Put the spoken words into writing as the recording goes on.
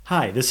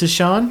Hi, this is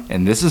Sean,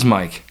 And this is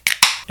Mike.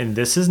 and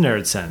this is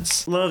Nerd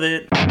Sense. Love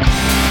it.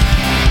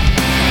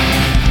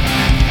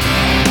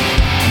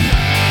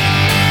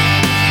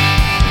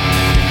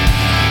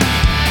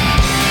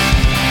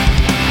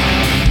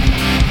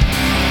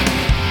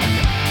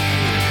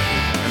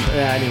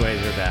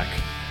 Anyways, we're back.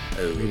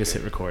 We just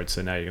hit record,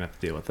 so now you're gonna have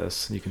to deal with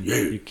this.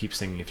 You keep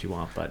singing if you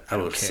want, but I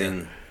don't will care.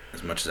 sing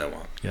as much as I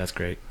want. Yeah, that's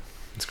great.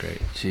 That's great.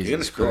 You're gonna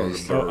Jesus spill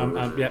Christ. the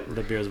Oh, yeah,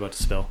 the beer is about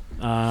to spill.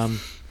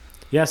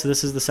 Yeah, so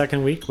this is the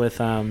second week with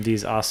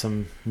these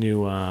awesome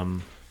new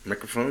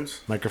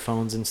Microphones?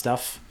 microphones and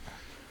stuff.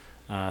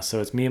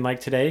 So it's me and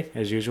Mike today,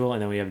 as usual,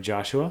 and then we have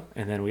Joshua,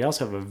 and then we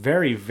also have a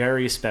very,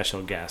 very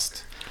special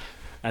guest,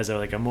 as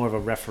a more of a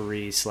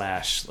referee /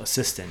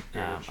 assistant,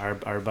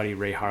 our buddy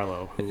Ray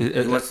Harlow. Who,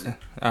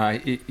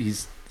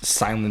 He's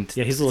silent.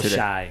 yeah, he's a little today.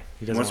 shy.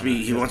 He doesn't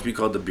He wants to be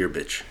called the beer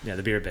bitch. Yeah,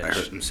 the beer bitch. I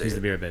heard him say He's it.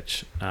 the beer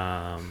bitch.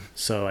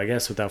 So I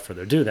guess without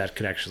further ado, that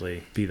could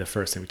actually be the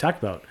first thing we talk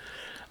about.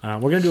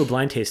 We're gonna do a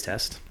blind taste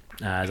test,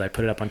 as I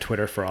put it up on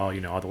Twitter for all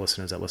the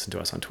listeners that listen to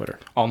us on Twitter.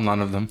 All none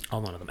of them.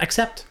 All none of them,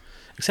 except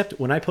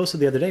when I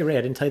posted the other day, Ray.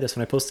 I didn't tell you this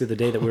when I posted the other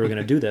day that we were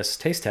gonna do this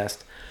taste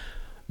test.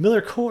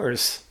 Miller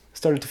Coors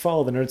started to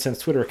follow the Nerd Sense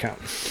Twitter account.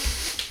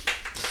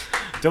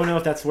 Don't know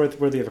if that's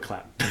worthy of a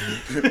clap.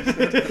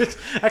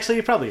 Actually,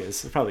 it probably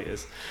is. It probably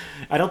is.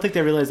 I don't think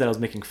they realized that I was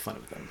making fun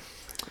of them.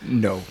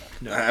 No.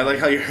 I like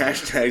how your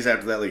hashtags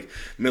after that, like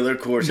Miller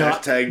Coors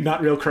hashtag.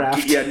 Not real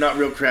craft. Yeah, not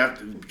real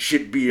craft,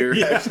 shit beer,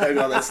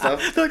 hashtag all that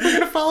stuff. They're like, we're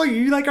gonna follow you.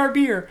 You like our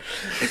beer.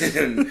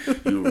 And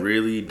you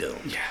really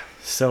don't. Yeah.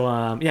 So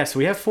so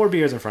we have 4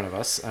 beers in front of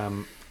us.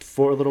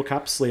 4 little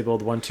cups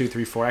labeled 1, 2,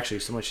 3, 4. Actually,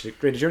 so much. Ray,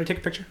 did you already take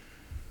a picture?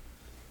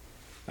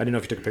 I didn't know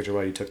if you took a picture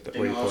while you took the.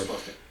 While you poured.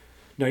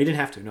 No, you didn't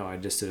have to. No, I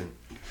just didn't.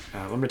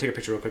 I'm gonna take a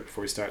picture real quick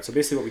before we start. So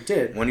basically, what we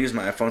did. Want to use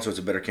my iPhone so it's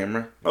a better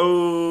camera?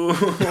 Oh.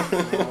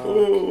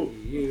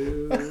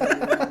 You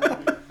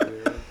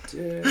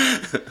did.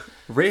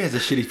 Ray has a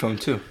shitty phone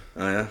too.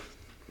 Oh yeah.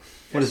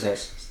 What is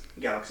that?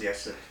 Galaxy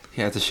S6.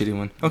 He has a shitty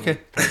one. Okay.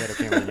 Probably better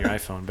camera than your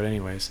iPhone, but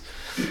anyways.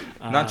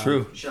 Not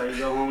true. Shall I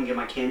go home and get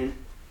my Canon?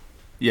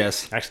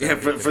 Yes. Actually, Yeah,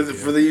 that would be for a good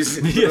for idea.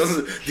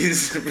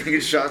 these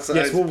freaking shot size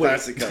Yes, we'll wait.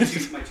 plastic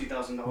cups. My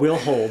 $2,000. We'll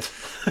hold.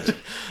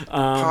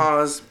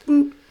 Pause.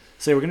 Boop.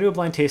 So we're gonna do a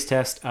blind taste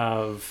test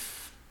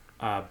of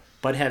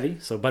Bud Heavy,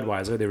 so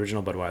Budweiser, the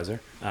original Budweiser,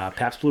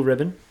 Pabst Blue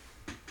Ribbon,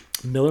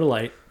 Miller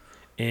Lite,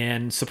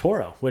 and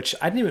Sapporo. Which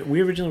I didn't even.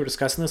 We originally were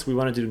discussing this. We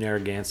wanted to do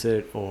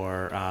Narragansett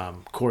or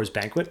Coors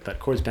Banquet, but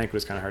Coors Banquet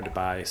is kind of hard to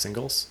buy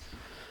singles.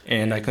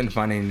 And I couldn't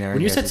find any there.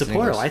 When you said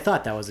Sapporo, I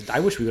thought that was.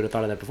 I wish we would have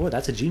thought of that before.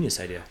 That's a genius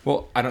idea.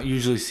 Well, I don't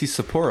usually see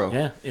Sapporo.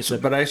 Yeah,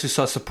 But I actually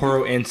saw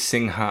Sapporo and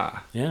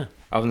Singha. Yeah.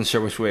 I wasn't sure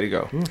which way to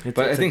go. it's-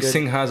 But I it's a think good-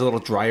 Singha is a little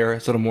drier.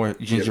 It's a little more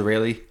ginger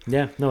ale.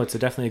 Yeah, no, it's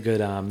definitely a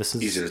good. This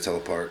is Easier to tell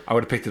apart. I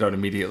would have picked it out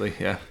immediately.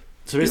 Yeah.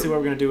 so basically what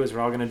we're gonna do is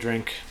we're all gonna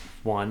drink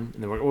one,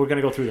 and then we're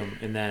gonna go through them,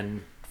 and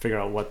then figure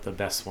out what the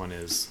best one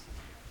is.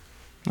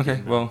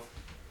 Okay. Well,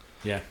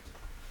 Yeah.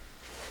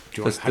 Do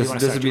you want, this how do you want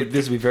to start?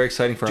 this will be very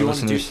exciting for do you our want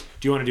to do? listeners.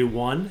 Do you want to do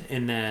one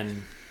and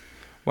then?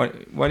 Why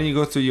don't you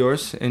go through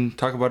yours and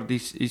talk about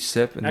each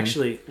sip? And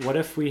Actually, what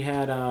if we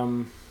had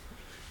You're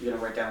gonna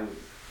write down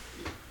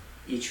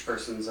each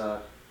person's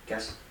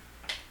guess.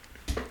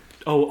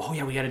 Oh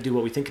yeah, we got to do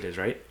what we think it is,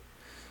 right?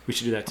 We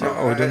should do that too.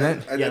 Oh, we're doing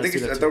that? I Yeah, let's think do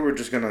that I too. thought we were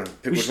just gonna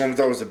pick We which should- one we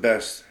thought was the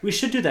best. We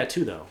should do that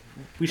too, though.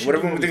 We should.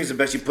 Whatever do one we what think is the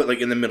best, you put like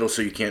in the middle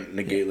so you can't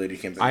negate later. You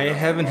can't. I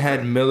haven't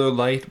had Miller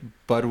Lite,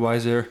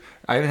 Budweiser.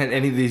 I haven't had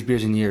any of these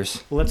beers in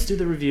years. Well, let's do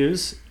the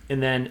reviews,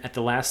 and then at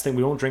the last thing,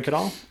 we won't drink it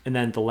all, and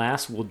then the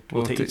last we'll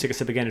take a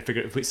sip again and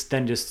figure. If we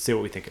then just say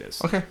what we think it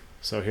is. Okay.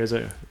 So here's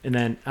a, and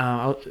then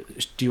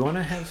do you want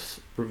to have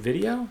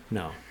video?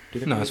 No. Do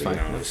you think No, we it's have fine.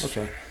 video? No, it's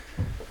Okay.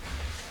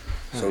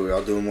 So we're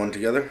all doing one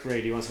together.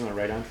 Ray, do you want something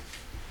to write on?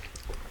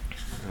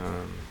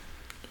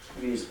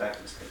 We can use the back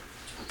of this thing.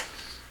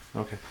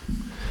 Okay.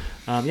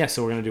 Yeah,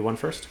 so we're gonna do one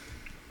first.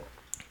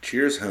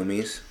 Cheers,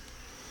 homies.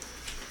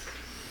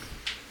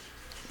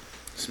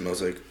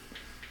 Smells like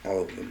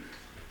all of them.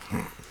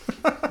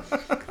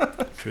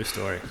 True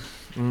story.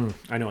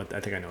 I know. I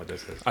think I know what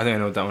this is. I think I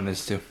know what that one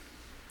is too.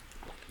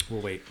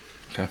 We'll wait.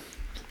 Okay.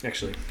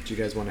 Actually, do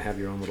you guys want to have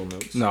your own little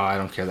notes? No, I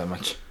don't care that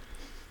much.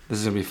 This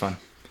is gonna be fun.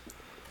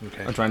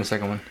 Okay. I'm trying the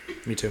second one.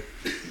 Me too.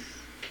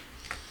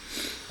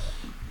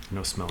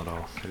 No smell at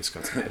all. I just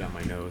got some hit on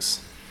my nose.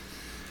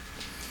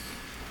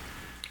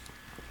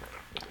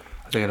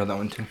 I think I know that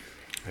one too.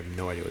 I have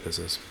no idea what this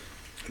is.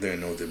 I think I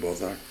know what they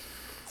both are.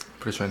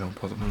 Pretty sure I know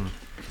both of them.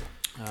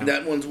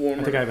 That one's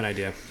warmer. I think I have an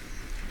idea.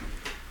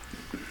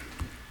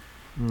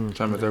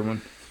 Try my third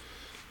one.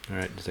 All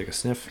right, just take a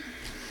sniff.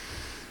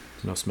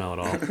 No smell at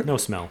all. No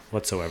smell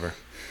whatsoever.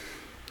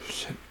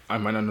 Shit. I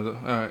might not know.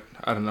 Alright.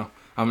 I don't know.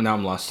 Now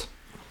I'm lost.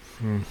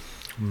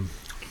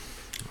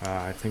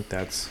 I think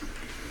that's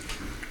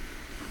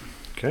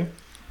okay.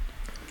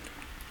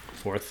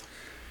 Fourth.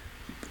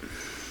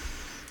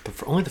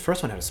 Only the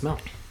first one had a smell.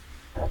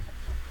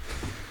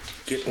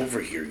 Get over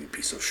here, you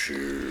piece of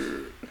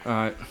shit.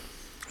 Alright.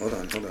 Hold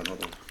on.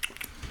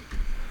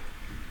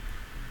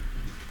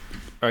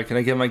 All right, can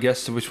I get my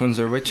guess to which ones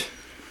are which?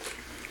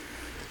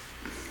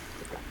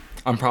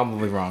 I'm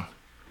probably wrong.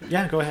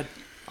 Yeah, go ahead.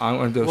 I'm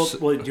going to do.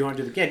 Well, do you want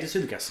to do the... Yeah, just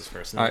do the guesses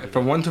first. All right,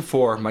 from 1 to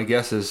 4, my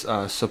guess is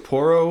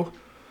Sapporo,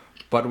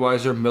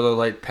 Budweiser, Miller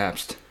Lite,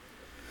 Pabst.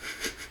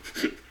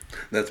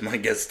 That's my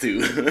guess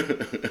too.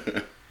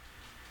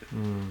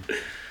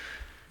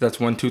 That's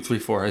 1, 2, 3,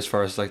 4 as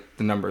far as like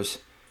the numbers.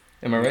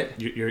 Am I right?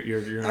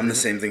 You're I'm the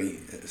same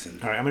thing.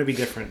 All right, I'm going to be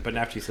different, but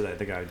after you said that, I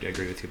think I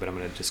agree with you, but I'm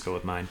going to just go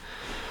with mine.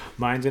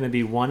 Mine's going to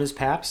be 1 is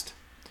Pabst,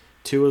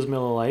 2 is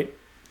Miller Lite,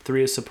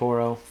 3 is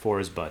Sapporo, 4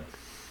 is Bud.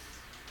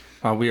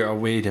 We are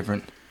way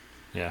different.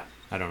 Yeah,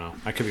 I don't know.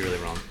 I could be really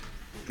wrong.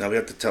 Now we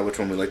have to tell which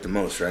one we like the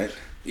most, right?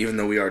 Even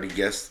though we already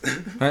guessed.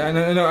 I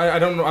know. I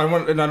don't know. I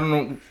don't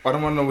know. I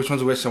don't want to know which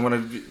one's which. I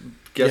want to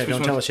guess Yeah, which don't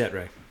one. tell us yet,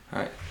 Ray. All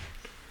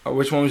right.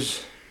 Which one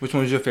was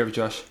your favorite,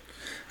 Josh?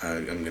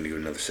 I'm gonna give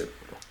another sip.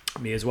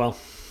 Me as well.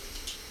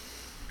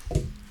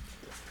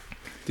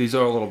 These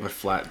are a little bit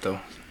flat though.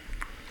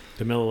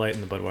 The Miller Lite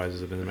and the Budweisers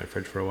have been in my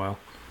fridge for a while.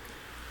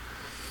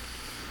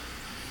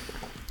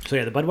 So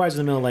yeah, the Budweiser and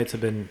the Miller Lights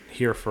have been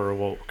here for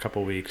a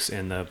couple weeks,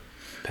 and the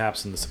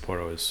Pabst and the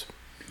Sapporo is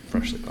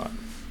freshly bought.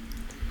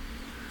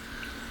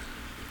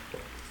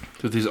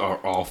 Dude, these are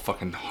all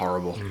fucking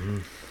horrible. Mm-hmm.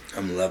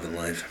 I'm loving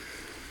life.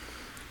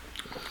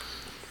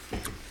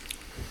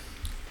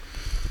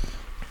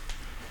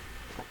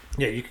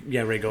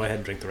 Yeah, Ray, go ahead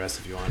and drink the rest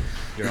if you want.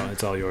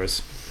 It's all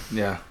yours.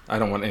 Yeah, I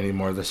don't want any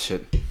more of this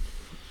shit.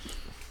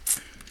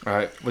 All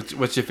right,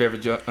 what's your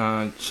favorite, Sean?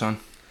 I'm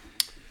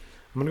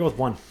gonna go with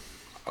 1.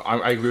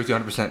 I agree with you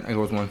 100%. I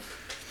go with 1.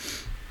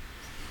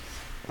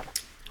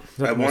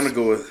 I want to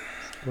go with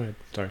Go ahead.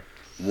 Sorry.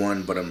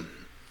 1, but I'm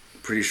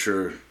pretty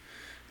sure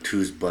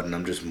 2's Bud, and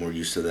I'm just more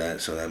used to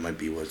that, so that might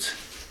be what's...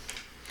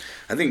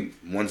 I think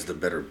 1's the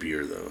better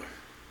beer, though.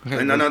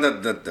 Okay, No,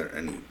 that they're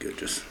any good,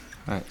 just...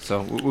 All right,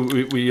 so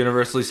we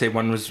universally say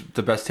 1 was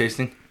the best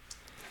tasting.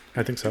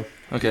 I think so.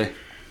 Okay.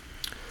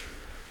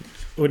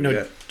 Oh, no,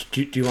 Yeah.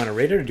 do you want to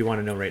rate it, or do you want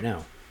to know right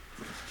now?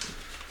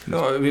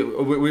 No,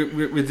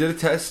 we did a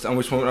test on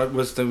which one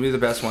was the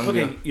best one.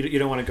 Okay, Yeah. you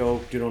don't want to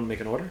go. You don't want to make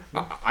an order.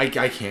 I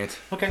can't.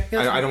 Okay.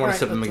 I don't want to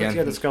sip them again.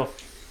 Yeah, let's go.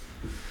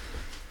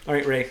 All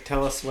right, Ray,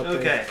 tell us what.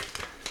 Okay.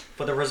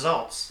 For the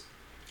results,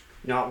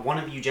 not one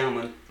of you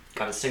gentlemen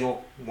got a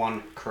single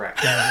one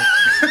correct.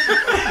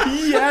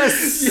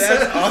 Yes.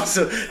 That's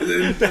awesome.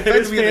 The fact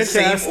is we have the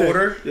same fantastic.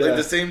 order, Yeah. like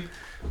the same...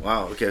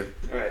 Wow, okay.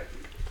 All right.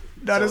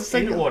 Not a So,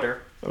 single. in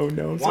order. Oh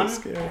no, I'm One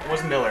so scared.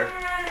 was Miller.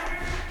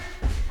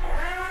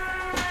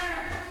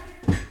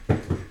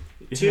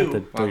 You 2 have to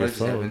Wow, do your that just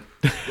phone.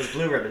 happened. was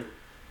Blue Ribbon.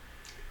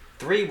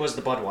 3 was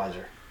the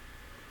Budweiser.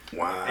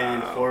 Wow.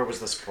 And 4 was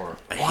the Sapporo.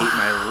 I hate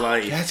my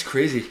life. That's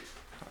crazy.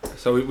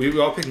 So we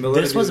all picked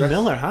Miller. This to be was the best.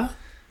 Miller,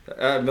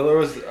 huh? Miller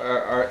was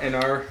in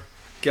our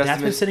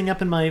That's been guesstimate. sitting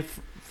up in my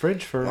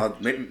fridge for. Well,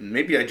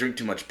 maybe I drink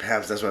too much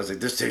Pabst. That's why I was like,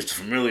 this tastes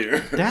familiar.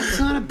 That's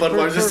not a.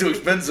 Budweiser's too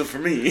expensive for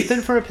me.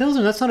 Then for a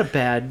pilsner, that's not a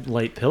bad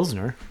light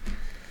pilsner.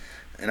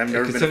 And I've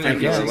never been a fan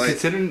of Miller Lite.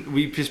 Considering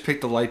we just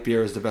picked the light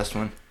beer as the best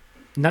one.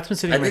 And that's been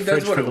sitting I in my think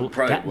that's fridge what for it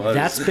probably was.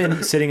 That's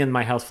been sitting in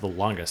my house for the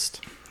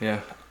longest.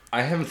 Yeah,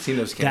 I haven't seen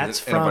those cans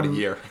That's in about a from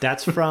year.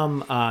 that's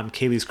from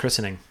Kaylee's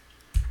christening,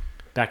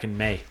 back in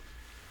May.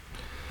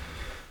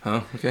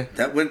 Oh, okay.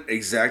 That went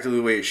exactly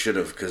the way it should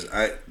have. Because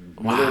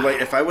Wow. Miller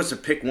Lite. If I was to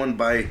pick one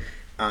by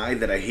eye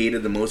that I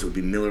hated the most, it would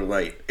be Miller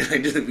Lite.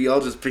 And we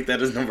all just picked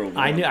that as number 1.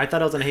 I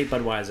thought I was gonna hate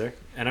Budweiser,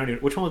 and I don't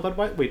even. Which one was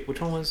Budweiser? Wait,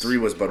 which one was? 3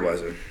 was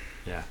Budweiser.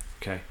 Yeah.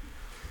 Okay.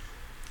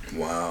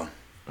 Wow.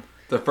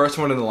 The first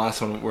one and the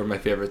last one were my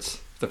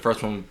favorites. The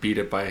first one beat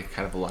it by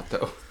kind of a lot,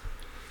 though.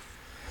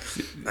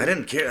 I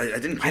didn't care. I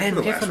didn't care I didn't for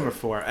the care last for number one.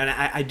 4, and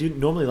I do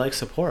normally like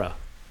Sapporo,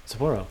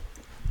 Well,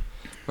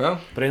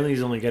 but I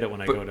only get it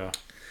when I go to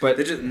but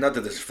They just, not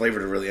that there's flavor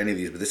to really any of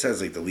these, but this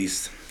has like the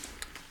least.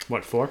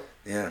 what 4?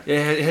 Yeah.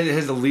 yeah, it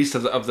has the least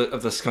of the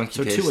skunky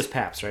So taste. 2 was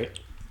Pabst, right?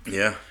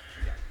 Yeah.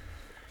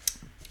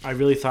 I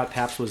really thought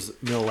Pabst was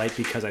Miller Lite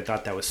because I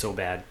thought that was so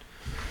bad.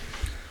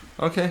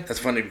 Okay. That's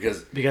funny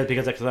because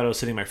Because I thought it was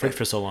sitting in my fridge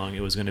for so long,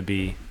 it was going to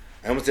be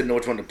I almost didn't know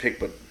which one to pick,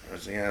 but I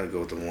was like, yeah, I'll go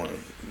with the one.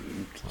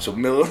 So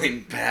Miller Lite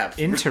and Pabst.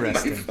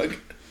 Interesting.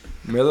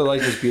 Miller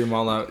Lite just beat them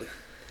all out.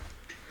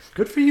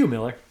 good for you,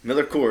 Miller.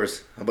 Miller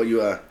Coors. How about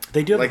you?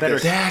 They do have like a better.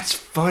 this? That's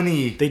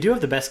funny. They do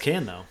have the best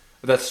can though.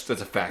 That's a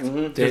fact.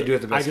 They do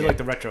have the best. I do can. like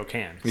the retro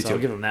can, Me so too.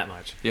 I'll give them that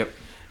much. Yep.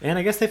 And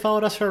I guess they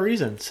followed us for a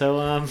reason.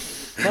 So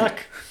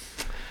fuck.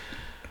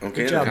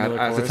 Okay. Good job. I Miller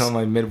have to Coors. tell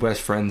my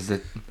Midwest friends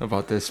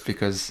about this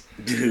because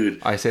Dude.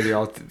 I say they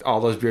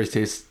all those beers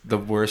taste the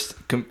worst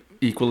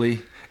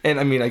equally. And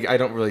I mean, I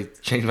don't really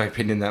change my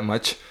opinion that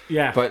much.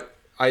 Yeah. But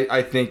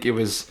I think it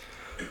was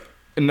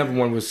number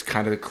 1 was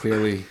kind of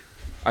clearly.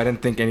 I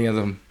didn't think any of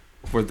them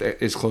were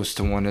as close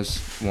to 1 as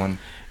 1.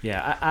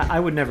 Yeah, I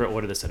would never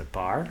order this at a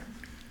bar,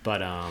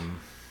 but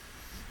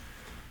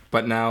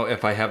But now,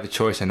 if I have the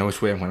choice, I know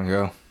which way I'm going to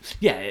go.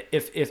 yeah,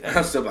 if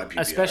I'll still buy PBR.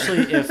 especially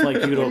if like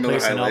you go to a Miller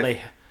place and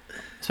High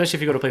especially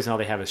if you go to a place and all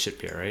they have is shit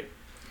beer, right?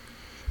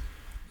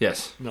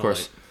 Yes, of Miller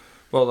course. Lite.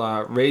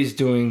 Well, Ray's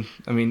doing.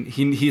 I mean,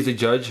 he's a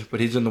judge, but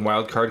he's in the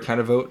wild card kind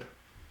of vote.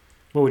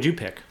 What would you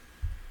pick?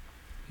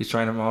 He's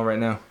trying them all right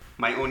now.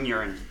 My own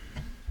urine.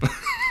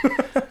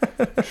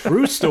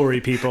 True story,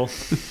 people.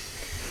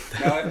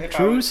 No, if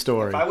True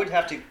story. If I would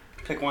have to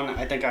pick one,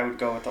 I think I would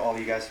go with all of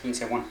you guys and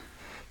say one.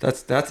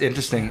 That's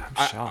interesting.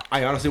 I'm shocked.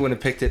 I honestly wouldn't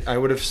have picked it. I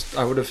would have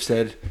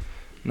said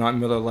not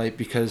Miller Lite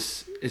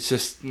because it's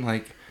just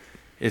like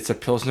it's a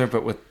pilsner,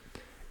 but with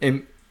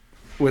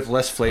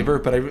less flavor.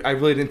 But I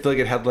really didn't feel like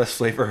it had less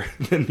flavor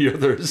than the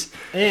others.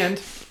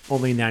 And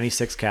only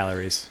 96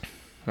 calories.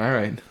 All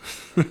right.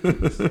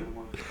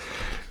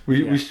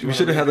 We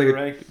should have had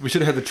we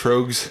should have had the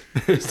Trogs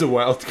as the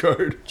wild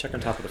card. Check on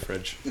top of the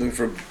fridge. Looking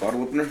for a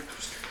bottle opener?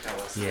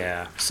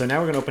 Yeah. So now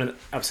we're going to open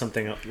up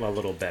something a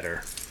little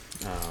better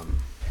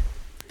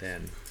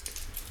than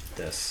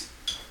this.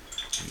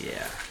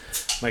 Yeah.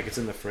 Mike, it's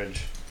in the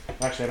fridge.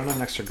 Actually, I don't have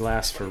an extra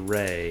glass for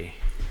Ray.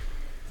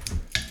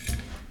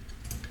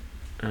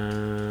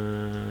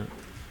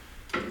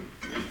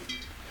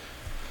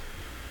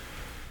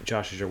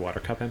 Josh, is your water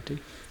cup empty?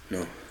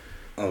 No.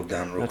 Oh,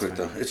 down real That's quick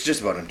fine. though. It's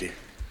just about empty.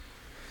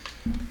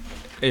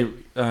 Hey, do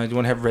you want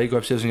to have Ray go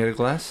upstairs and get a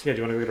glass? Yeah, do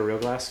you want to go get a real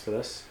glass for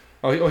this?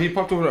 Oh, he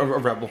popped over a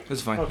Rebel.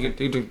 That's fine. Okay. You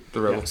can drink the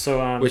Rebel. Yeah,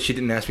 so, Which he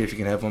didn't ask me if he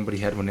can have one, but he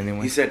had one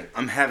anyway. He said,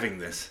 "I'm having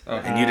this," Oh.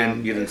 and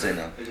you didn't say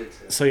no.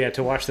 So yeah,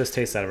 to watch this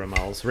taste out of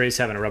Ramel's, Ray's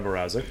having a Rebel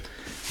Rouser,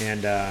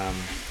 and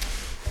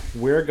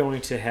we're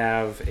going to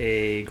have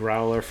a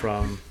growler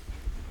from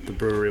the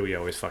brewery we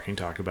always fucking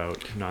talk about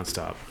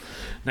nonstop,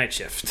 Night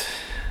Shift.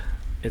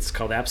 It's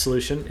called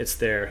Absolution. It's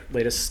their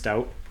latest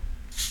stout.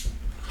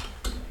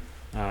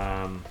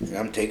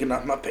 I'm taking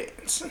off my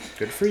pants.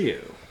 Good for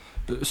you.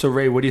 So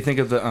Ray, what do you think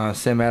of the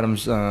Sam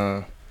Adams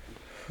Rebel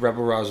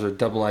Rouser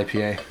Double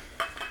IPA?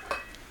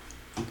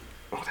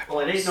 Well,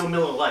 it ain't no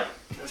Miller Lite,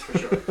 that's for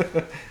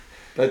sure.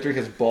 That drink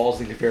has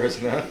balls in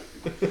comparison, huh?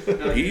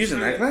 Are you using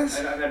that glass?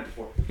 I've had it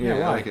before. Yeah, I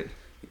why? like it.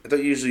 I thought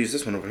you usually use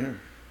this one over here.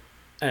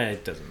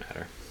 It doesn't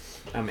matter.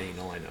 I'm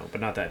anal, I know, but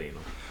not that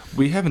anal.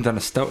 We haven't done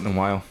a stout in a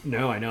while.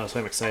 No, I know, so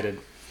I'm excited.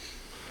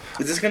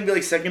 Is this gonna be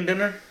like second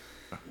dinner?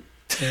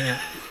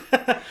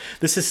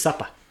 This is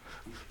supper.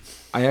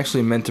 I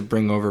actually meant to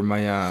bring over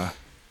my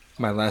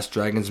my last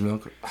Dragon's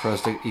Milk for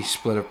us to each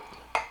split up,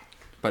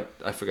 but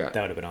I forgot.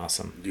 That would have been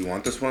awesome. Do you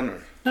want this one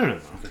or? No,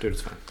 dude,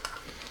 it's fine.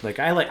 Like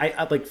I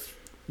like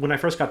when I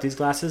first got these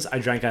glasses, I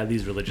drank out of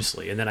these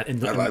religiously, and then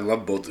I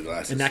love both the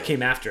glasses. and that so.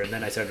 came after, and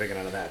then I started drinking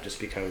out of that just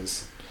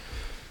because.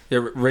 Yeah,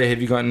 Ray,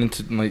 have you gotten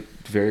into like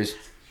various?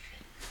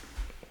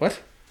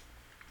 What?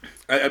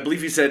 I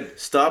believe he said,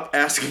 "Stop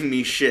asking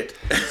me shit."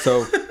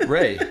 So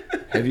Ray,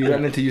 have you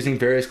gotten into using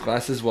various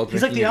glasses while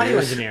He's drinking? like the audio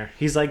beers? engineer.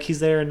 He's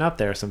there and not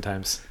there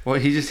sometimes. Well,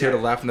 he's just here to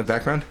laugh in the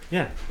background.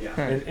 Yeah, Yeah.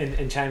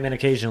 and chime in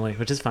occasionally,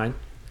 which is fine.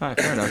 All right,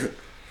 fair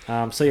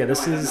enough. So yeah,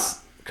 this is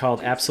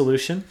called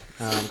Absolution.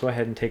 Go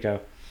ahead and take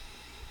a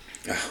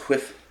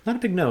Whiff. not a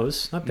big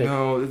nose, not big.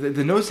 No,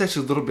 the nose is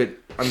actually a little bit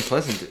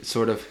unpleasant. It's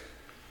sort of.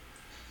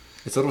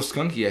 It's a little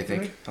skunky, I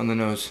think, on the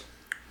nose.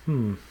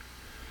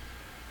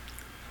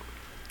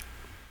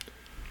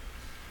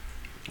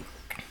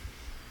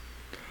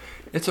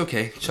 It's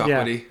okay,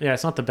 chocolatey. Yeah,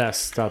 it's not the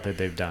best stout that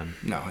they've done.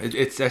 No,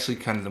 it's actually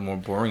kind of the more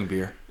boring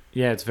beer.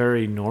 Yeah, it's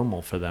very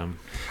normal for them.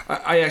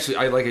 I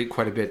like it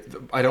quite a bit.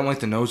 I don't like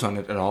the nose on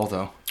it at all,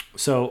 though.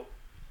 So,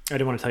 I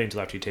didn't want to tell you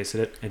until after you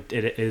tasted it.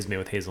 It is made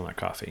with hazelnut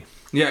coffee.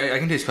 Yeah, I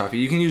can taste coffee.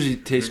 You can usually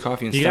taste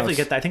coffee in You stouts. definitely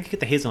get that. I think you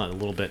get the hazelnut a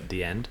little bit at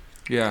the end.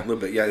 A Yeah. little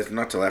bit. Yeah, it's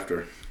not till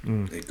after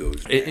it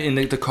goes. And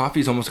the coffee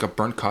is almost like a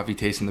burnt coffee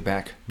taste in the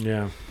back.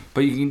 Yeah.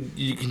 But you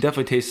can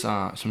definitely taste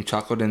some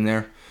chocolate in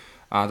there.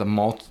 The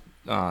malt,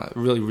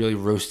 really, really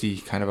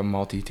roasty, kind of a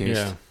malty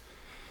taste.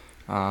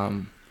 Yeah.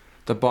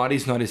 The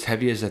body's not as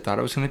heavy as I thought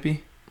it was going to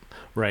be.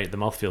 Right. The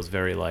mouth feels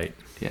very light.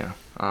 Yeah.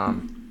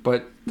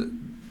 But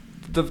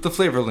the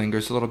flavor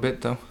lingers a little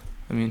bit, though.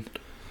 I mean,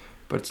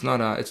 but it's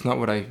not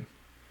what I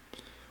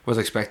was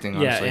expecting,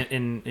 honestly. Yeah,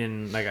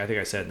 in like I think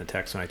I said in the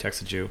text when I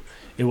texted you,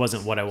 it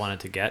wasn't what I wanted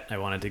to get. I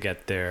wanted to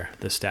get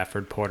the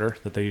Stafford Porter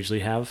that they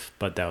usually have,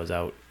 but that was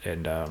out,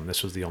 and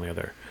this was the only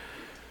other.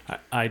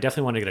 I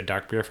definitely wanted to get a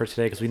dark beer for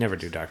today because we never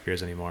do dark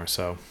beers anymore,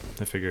 so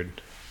I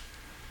figured.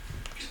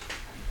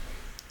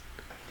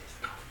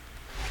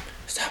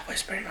 Stop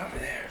whispering over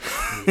there.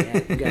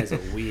 Yeah, you guys are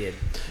weird.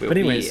 But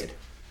anyways,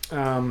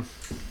 I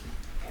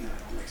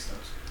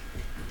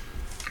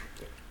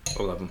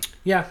love them.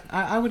 yeah,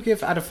 I would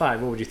give out of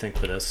 5. What would you think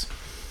for this?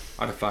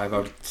 Out of 5, I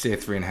would say a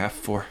 3.5,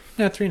 4.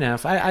 Yeah,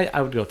 3.5.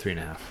 I would go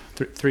 3.5.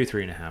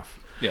 3.5.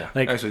 Yeah.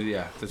 Like, actually,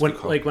 yeah. That's When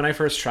good call. like when I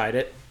first tried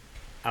it,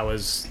 I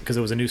was because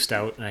it was a new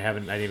stout and I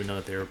didn't even know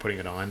that they were putting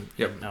it on.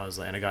 Yep. And I was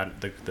like, and I got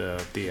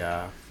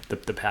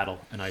the paddle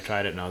and I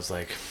tried it and I was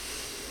like,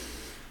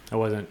 I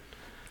was a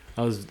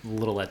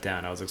little let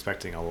down. I was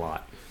expecting a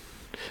lot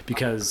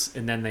because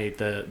and then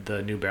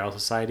the New Barrel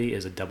Society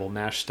is a double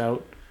mash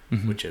stout,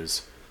 which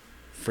is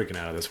freaking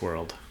out of this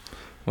world.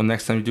 Well,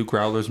 next time you do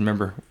growlers,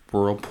 remember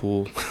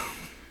Whirlpool.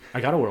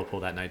 I got a Whirlpool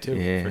that night too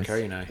for Yes.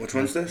 Carrie and I. Which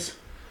one's this?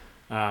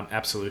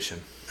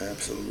 Absolution.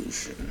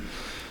 Absolution.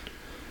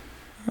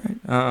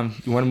 You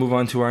want to move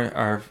on to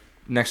our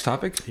next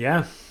topic?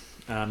 Yeah.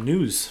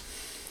 News.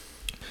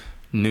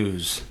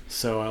 News.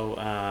 So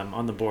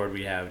on the board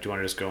we have. Do you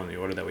want to just go in the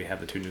order that we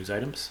have the two news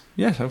items?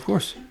 Yes, of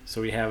course.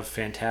 So we have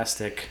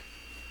fantastic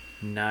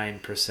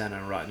 9%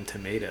 on Rotten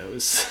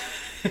Tomatoes.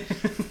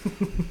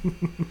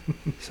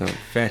 So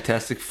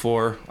Fantastic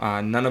Four.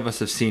 None of us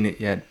have seen it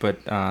yet,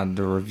 but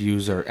the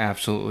reviews are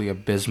absolutely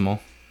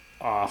abysmal.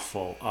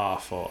 Awful.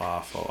 Not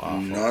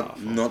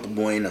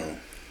bueno.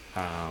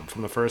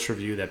 From the first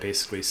review that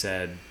basically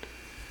said,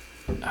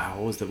 what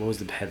was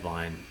the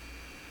headline?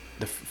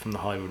 From the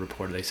Hollywood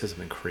Reporter, they said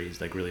something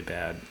crazy, like really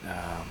bad.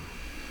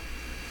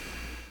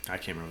 I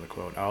can't remember the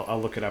quote.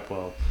 I'll look it up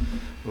while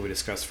we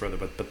discuss further.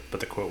 But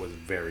the quote was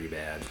very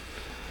bad.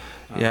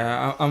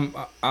 Yeah,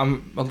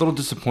 I'm a little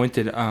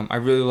disappointed. I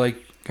really like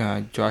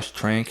Josh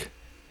Trank.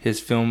 His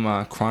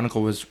film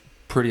Chronicle was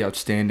pretty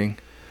outstanding.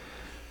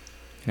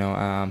 You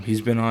know, he's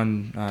been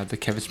on the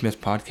Kevin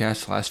Smith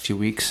podcast the last few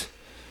weeks.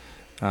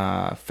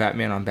 Fat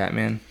Man on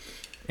Batman,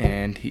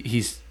 and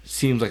he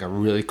seems like a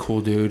really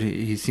cool dude.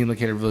 He seemed like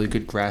he had a really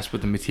good grasp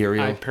with the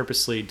material. I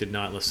purposely did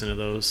not listen to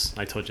those.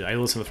 I told you I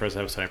listened to the first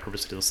episode. I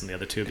purposely did listen to the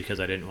other two because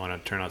I didn't want to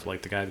turn out to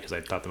like the guy because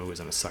I thought the movie was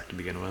gonna suck to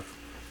begin with.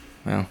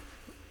 Well,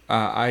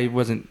 I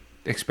wasn't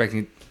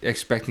expecting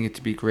it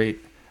to be great.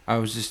 I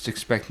was just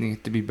expecting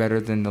it to be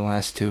better than the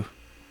last two.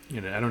 You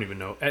know, I don't even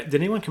know. Did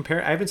anyone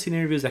compare? I haven't seen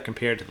any reviews that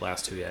compared to the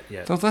last two yet.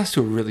 Those last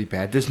two are really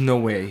bad. There's no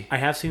way. I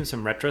have seen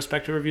some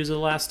retrospective reviews of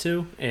the last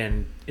two,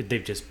 and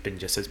they've just been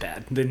just as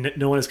bad.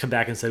 No one has come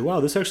back and said,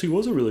 "Wow, this actually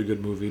was a really good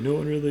movie." No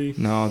one really.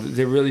 No,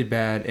 they're really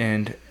bad,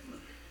 and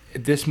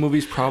this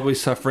movie's probably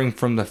suffering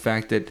from the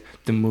fact that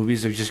the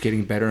movies are just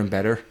getting better and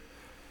better.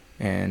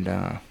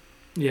 And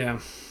yeah,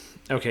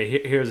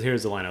 okay.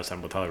 Here's the line I was talking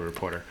about with Hollywood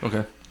Reporter.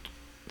 Okay.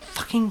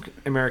 Fucking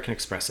American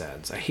Express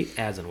ads. I hate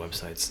ads on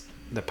websites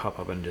that pop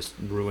up and just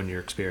ruin your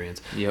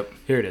experience. Yep.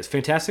 Here it is.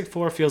 Fantastic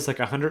Four feels like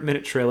a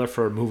 100-minute trailer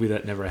for a movie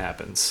that never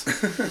happens.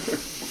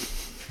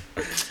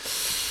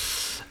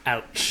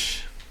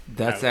 Ouch.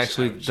 That's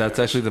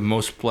actually the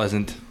most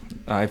pleasant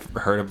I've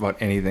heard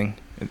about anything.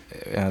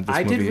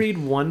 I did read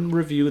one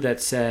review that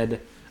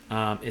said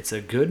it's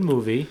a good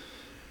movie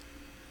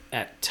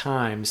at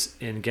times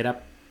and get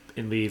up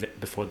and leave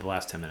before the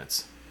last 10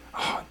 minutes.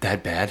 Oh,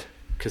 that bad?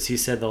 Because he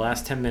said the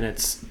last 10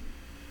 minutes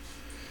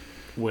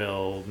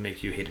will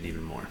make you hate it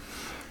even more.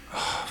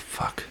 Oh,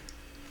 fuck.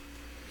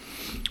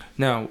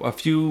 Now, a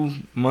few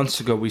months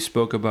ago, we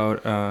spoke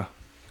about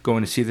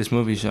going to see this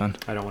movie, Sean.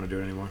 I don't want to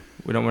do it anymore.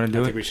 We don't want to do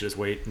I it? think we should just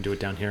wait and do it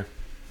down here.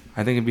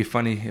 I think it'd be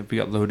funny if we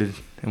got loaded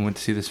and went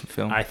to see this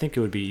film. I think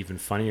it would be even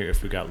funnier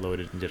if we got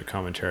loaded and did a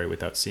commentary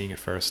without seeing it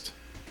first.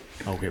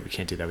 Oh, wait, we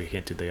can't do that. We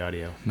can't do the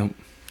audio. Nope.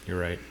 You're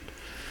right.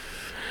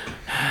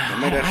 That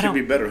might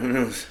actually be better. Who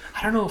knows?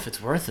 I don't know if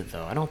it's worth it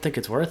though. I don't think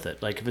it's worth it.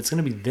 Like if it's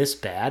going to be this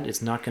bad,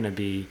 it's not going to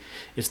be.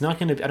 I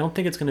don't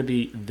think it's going to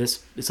be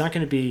this. It's not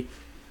going to be.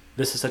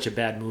 This is such a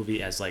bad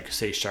movie as like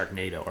say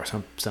Sharknado or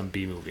some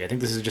B movie. I think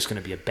this is just going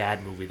to be a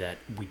bad movie that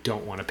we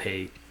don't want to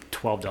pay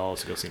 $12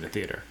 to go see in the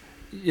theater.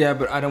 Yeah,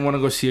 but I don't want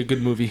to go see a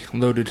good movie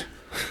loaded.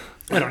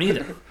 I don't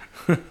either.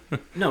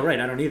 No, right.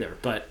 I don't either.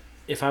 But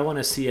if I want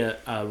to see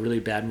a really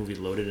bad movie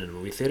loaded in a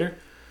movie theater,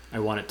 I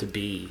want it to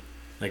be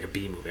like a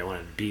B movie. I want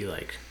it to be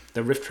like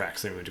the riff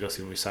tracks that we went to go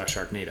see when we saw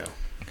Sharknado.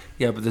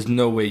 Yeah, but there's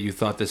no way you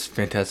thought this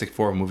Fantastic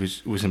Four movie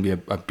was going to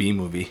be a B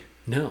movie.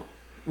 No.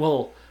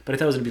 Well, but I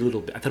thought it was going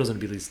to be I thought it was going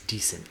to be at least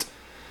decent.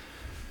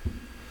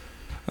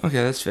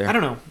 Okay, that's fair. I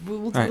don't know.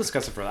 We'll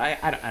discuss it further.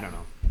 I don't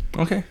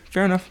know. Okay,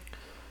 fair enough.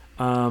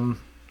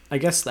 I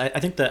guess I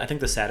think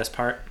the saddest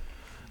part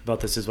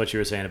about this is what you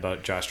were saying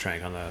about Josh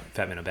Trank on the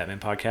Fat Man on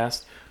Batman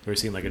podcast, where he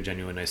seemed like a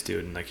genuine nice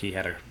dude and like he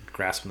had a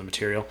grasp on the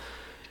material.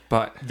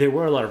 But there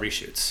were a lot of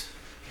reshoots.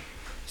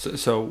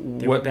 So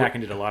they went back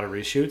and did a lot of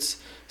reshoots.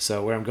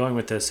 So where I'm going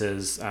with this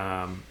is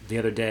the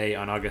other day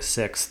on August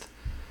 6th.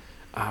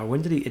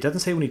 When did he? It doesn't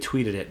say when he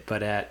tweeted it,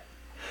 but at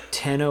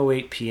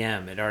 10:08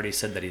 p.m. it already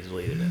said that he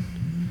deleted it.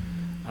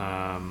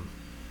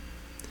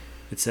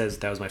 It says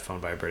that was my phone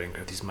vibrating.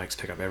 These mics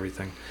pick up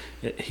everything.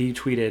 He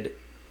tweeted,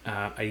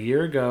 "A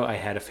year ago, I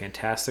had a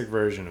fantastic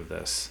version of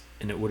this,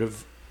 and it would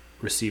have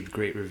received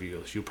great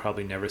reviews. You'll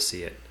probably never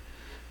see it.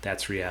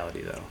 That's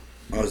reality, though."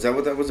 Oh, is that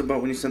what that was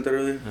about when you sent that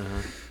earlier?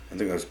 Uh-huh. I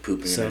think I was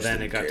pooping. So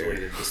then it got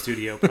deleted. The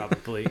studio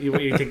probably.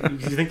 you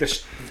think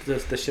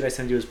the shit I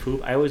send you is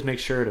poop? I always make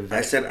sure to vet.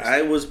 I said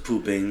I was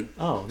pooping.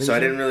 Oh, so I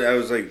didn't really. I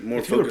was like more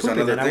if you were focused on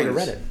pooping, other then things. I would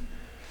have read it.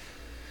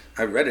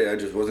 I read it. I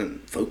just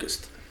wasn't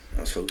focused.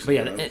 I was focused. But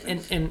yeah, on other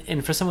things.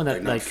 and for someone that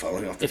Like not like,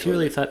 falling off the if you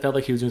really toilet. felt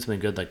like he was doing something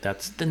good, like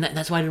that's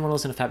why I didn't want to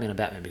listen to Fat Man and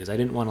Batman, because I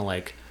didn't want to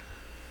like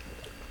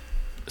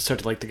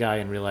start to like the guy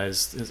and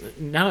realize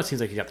now it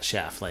seems like he got the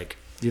shaft. Like,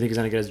 do you think he's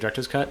gonna get his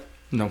director's cut?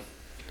 No.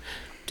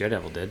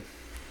 Daredevil did.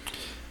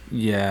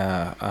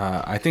 Yeah,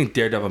 I think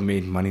Daredevil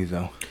made money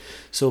though.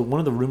 So one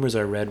of the rumors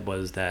I read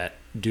was that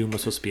Doom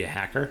was supposed to be a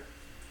hacker,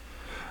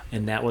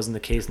 and that wasn't the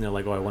case. And they're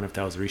like, "Oh, I wonder if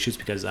that was reshoots,"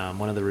 because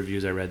one of the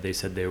reviews I read, they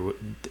said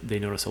they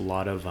noticed a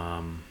lot of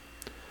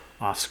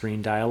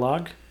off-screen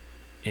dialogue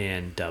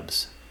and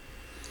dubs.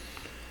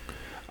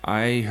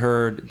 I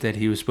heard that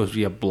he was supposed to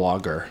be a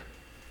blogger,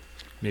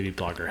 Maybe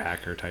blogger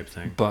hacker type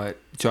thing. but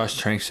Josh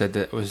Trank said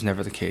that was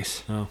never the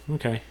case. Oh,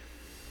 okay.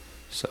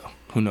 So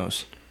who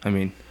knows? I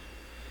mean,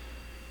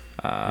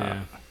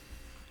 Yeah.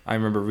 I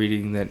remember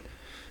reading that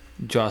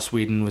Joss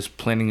Whedon was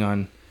planning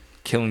on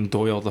killing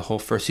Doyle the whole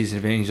first season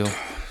of Angel.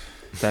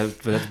 But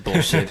that's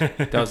bullshit.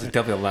 That was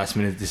definitely a last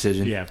minute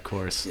decision. Yeah, of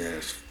course. Yeah,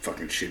 it's a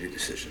fucking shitty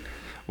decision.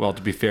 Well,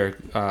 to be fair,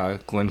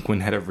 Glenn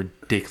Quinn had a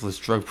ridiculous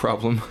drug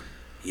problem.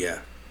 Yeah,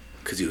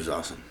 because he was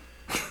awesome.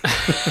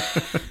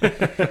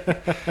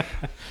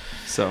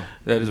 So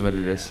that is what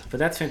it is. But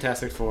that's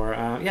Fantastic Four.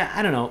 Yeah,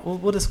 I don't know.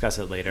 We'll discuss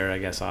it later, I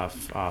guess,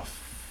 off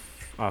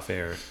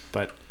air.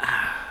 But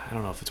I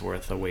don't know if it's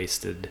worth a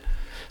wasted.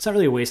 It's not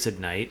really a wasted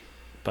night,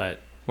 but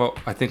Well,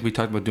 I think we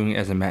talked about doing it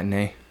as a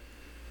matinee.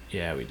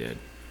 yeah, we did.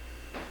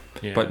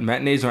 Yeah. But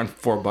matinees aren't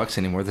 $4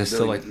 anymore. They're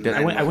still like They're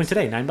I went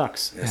today,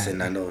 $9. Yeah, say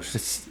 $9.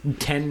 it's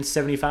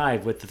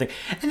 $10.75 with the thing,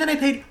 and then I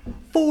paid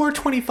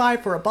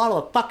 $4.25 for a bottle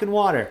of fucking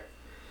water.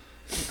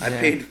 I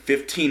paid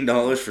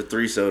 $15 for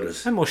 3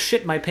 sodas. I almost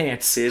shit my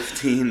pants.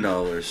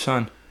 $15.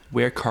 Sean,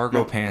 wear cargo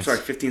No, pants. sorry,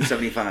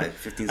 $15.75.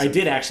 $15.75. I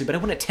did actually, but I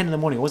went at 10 in the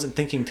morning. I wasn't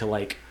thinking to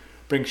like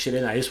bring shit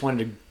in. I just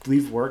wanted to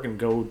leave work and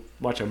go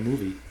watch a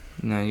movie.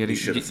 No, You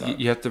should've thought.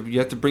 you have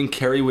to bring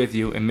Carrie with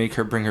you and make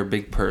her bring her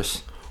big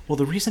purse. Well,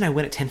 the reason I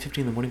went at 10:15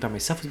 in the morning by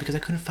myself was because I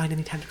couldn't find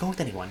any time to go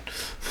with anyone.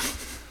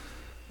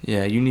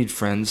 Yeah, you need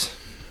friends.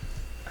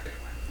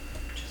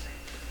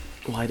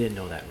 Well, I didn't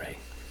know that, Ray.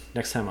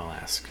 Next time I'll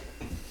ask.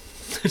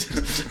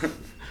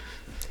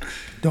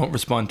 Don't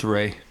respond to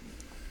Ray.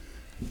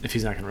 If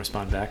he's not going to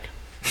respond back.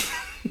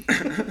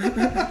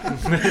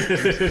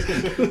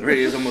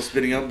 Ray is almost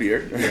spitting out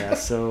beer. Yeah,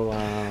 so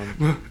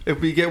If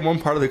we get one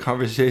part of the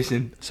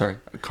conversation,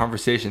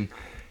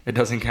 it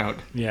doesn't count.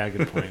 yeah,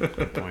 good point. Is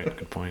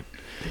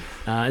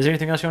there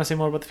anything else you want to say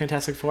more about the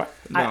Fantastic Four?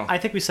 No. I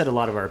think we said a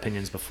lot of our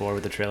opinions before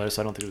with the trailer,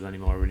 so I don't think there's any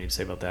more we need to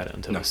say about that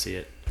until No. we see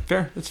it.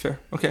 Fair, that's fair.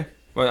 Okay.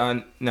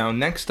 Well, now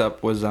next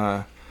up was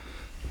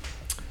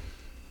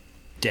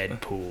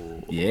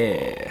Deadpool.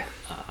 yeah.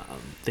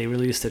 They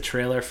released a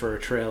trailer for a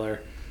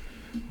trailer.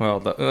 Well,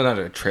 not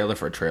a trailer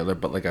for a trailer,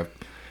 but like a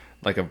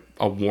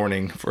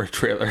warning for a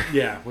trailer.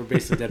 Yeah, where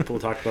basically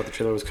Deadpool talked about the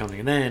trailer was coming,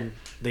 and then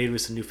they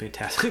released a new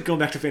Fantastic. Going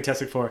back to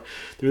Fantastic Four,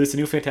 they released a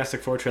new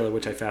Fantastic Four trailer,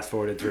 which I fast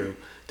forwarded through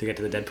to get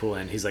to the Deadpool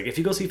end. He's like, "If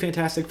you go see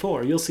Fantastic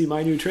Four, you'll see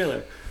my new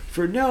trailer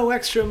for no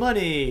extra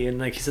money," and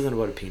like he said something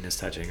about a penis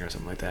touching or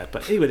something like that.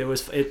 But anyway,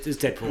 it's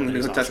Deadpool. I'm and going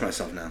it's to touch awesome.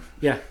 myself now.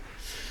 Yeah.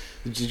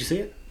 Did you see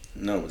it?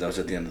 No, that was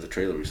at the end of the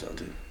trailer we saw,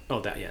 too. Oh,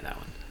 that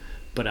one.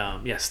 But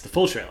yes, the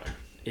full trailer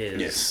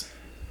is Yes.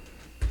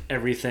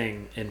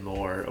 everything and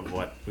more of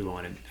what we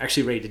wanted.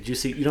 Actually, Ray, did you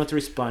see? You don't have to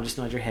respond. Just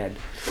nod your head.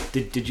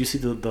 Did you see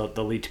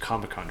the leaked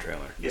Comic-Con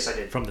trailer Yes, I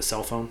did. from the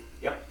cell phone?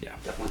 Yep. Yeah.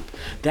 Definitely.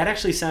 That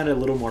actually sounded a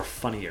little more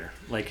funnier.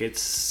 Like it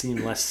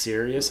seemed less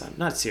serious.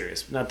 Not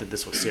serious. Not that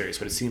this was serious,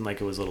 but it seemed like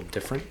it was a little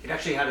different. It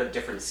actually had a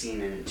different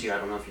scene in it too. I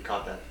don't know if you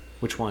caught that,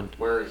 Which one?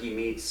 where he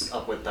meets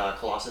up with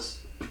Colossus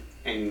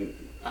and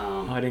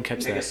I didn't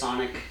catch that.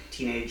 Negasonic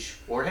Teenage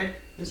Warhead.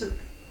 Is it?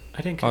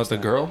 I didn't. Oh, Catch the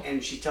that. girl?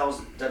 And she tells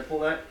Deadpool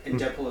that, Hmm. and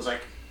Deadpool is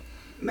like,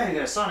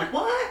 Megasonic,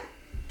 what?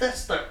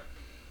 That's the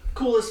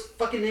coolest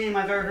fucking name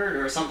I've ever heard,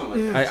 or something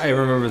like that. I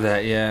remember that. I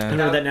Yeah.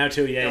 remember that now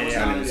too. Yeah, That was yeah,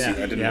 not yeah. in the Yeah, scene.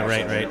 I didn't yeah, watch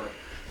right, that. right.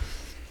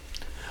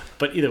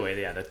 But either way,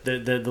 yeah,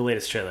 the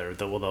latest trailer,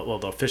 the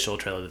official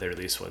trailer that they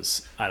released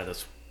was out of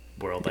this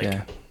world. Like,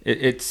 Yeah.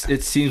 It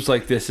seems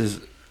like this is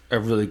a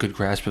really good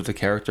grasp of the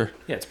character.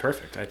 yeah, it's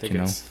perfect. I think You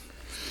know?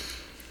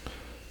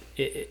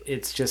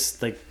 it's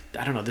just like,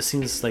 I don't know. This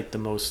seems like the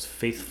most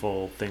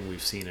faithful thing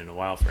we've seen in a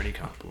while for any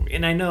comic movie.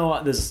 And I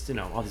know there's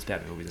all these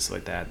Batman movies and stuff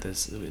like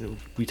that.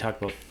 We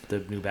talk about the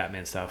new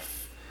Batman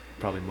stuff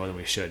probably more than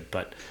we should,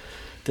 but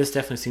this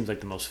definitely seems like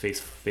the most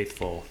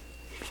faithful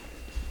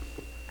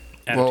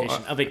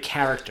adaptation of a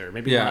character.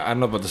 Maybe Yeah, not, I don't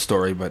know about the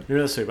story, but maybe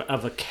not the story, but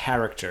of a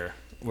character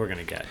we're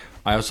gonna get.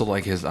 I also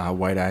like his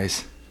white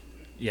eyes.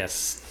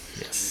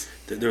 Yes.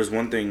 There was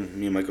one thing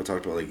me and Michael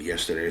talked about like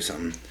yesterday or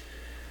something,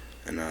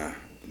 and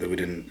that we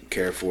didn't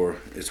care for.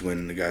 Is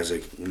when the guy's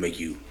like, "We'll make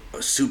you a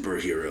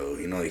superhero,"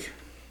 you know, like.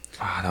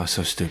 Ah, that was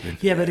so stupid.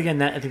 Yeah, but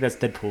again, I think that's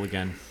Deadpool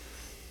again.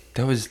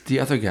 That was the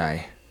other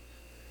guy.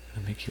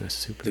 Gonna make you a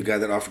super. The guy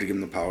that offered to give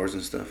him the powers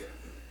and stuff.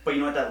 But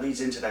you know what? That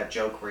leads into that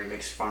joke where he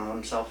makes fun of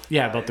himself.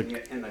 Yeah, about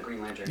in the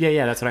Green Lantern.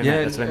 Yeah, that's what I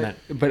meant. That's what I meant.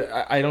 But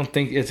I don't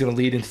think it's going to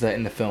lead into that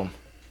in the film.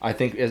 I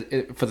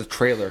think for the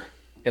trailer,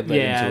 it led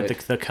Yeah, into it.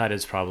 the cut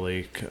is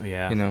probably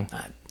You know,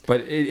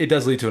 but it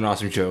does lead to an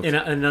awesome joke. And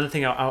another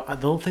thing, the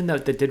whole thing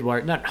that did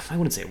worry, I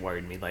wouldn't say it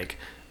worried me. Like,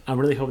 I'm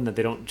really hoping that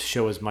they don't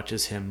show as much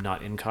as him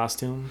not in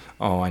costume,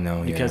 Oh, I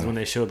know. because yeah. when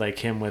they showed like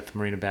him with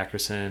Marina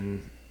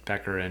Baccarin,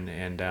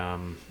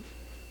 and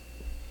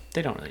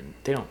they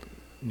don't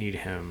need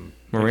him.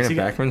 Marina Like,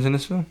 Baccarin's in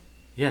this film.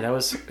 yeah, that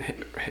was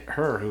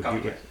her who.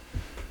 Copycat.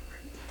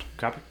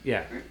 Copy?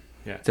 Yeah.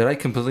 Did I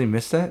completely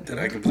miss that? Did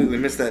I completely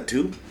miss that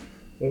too?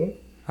 I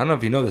don't know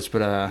if you know this,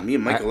 but Me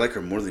and Michael like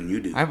her more than you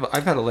do.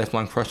 I've had a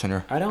lifelong crush on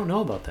her. I don't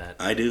know about that.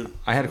 I do.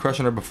 I had a crush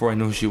on her before I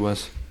knew who she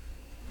was.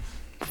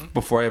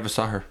 before I ever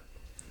saw her.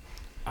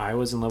 I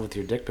was in love with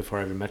your dick before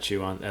I ever met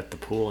you at the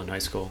pool in high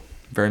school.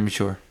 Very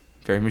mature,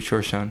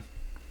 Sean.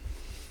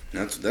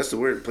 That's the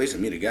weird place to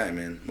meet a guy,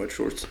 man. White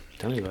shorts.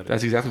 Tell me about it.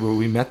 That's exactly where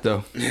we met,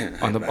 though. Yeah,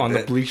 on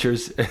the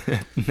bleachers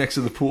next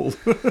to the pool.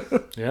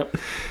 Yep.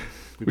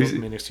 We both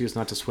made an excuse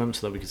not to swim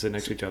so that we could sit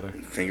next to each other.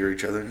 Finger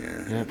each other.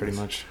 Yeah. Yeah, pretty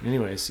much.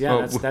 Anyways,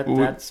 yeah,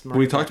 that's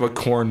we talked about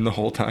corn the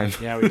whole time.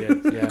 Yeah, we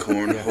did. Yeah.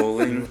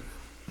 Cornholing.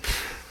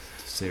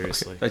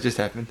 Seriously. That just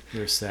happened.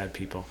 You're sad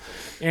people.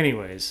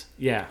 Anyways,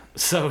 yeah.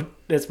 So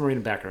that's Marina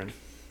Baccarin.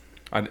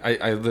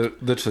 I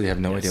literally have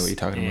no idea what you're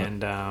talking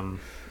about.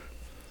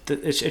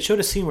 And it showed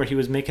a scene where he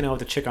was making out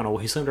with a chick on a wall.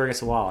 He slammed her against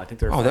the wall. I think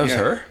they were. Oh, that was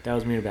her? That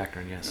was Marina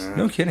Baccarin. Yes.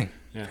 No kidding.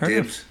 Yeah.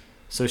 Dibs.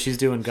 So she's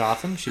doing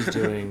Gotham. She's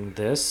doing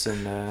this,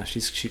 and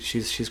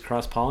she's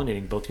cross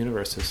pollinating both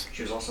universes.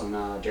 She was also in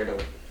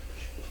Daredevil.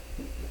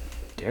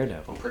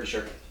 Daredevil. I'm pretty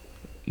sure.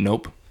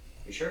 Nope.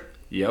 You sure?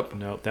 Yep.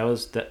 No, that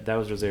was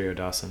Rosario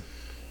Dawson.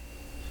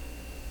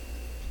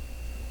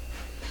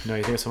 No,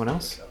 you think of someone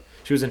else?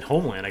 She was in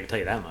Homeland. I can tell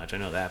you that much. I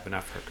know that, but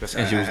not for her.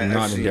 And she was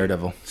not in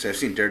Daredevil. So I've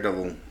seen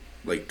Daredevil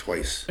like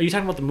twice. Are you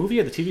talking about the movie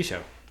or the TV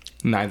show?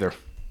 Neither.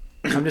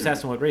 I'm just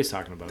asking what Ray's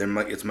talking about.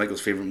 It's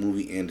Michael's favorite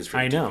movie and his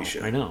I favorite know. TV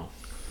show. I know.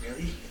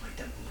 Really? You like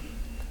that movie?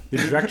 The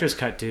director's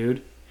cut,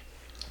 dude.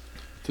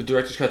 The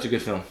director's cut's a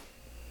good film.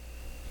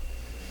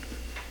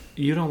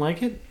 You don't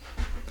like it?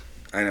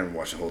 I never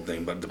watched the whole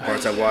thing, but the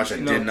parts I watched,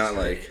 I did not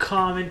like.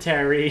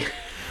 Commentary.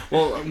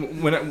 Well,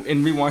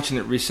 in rewatching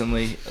it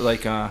recently,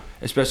 like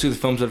especially the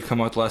films that have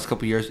come out the last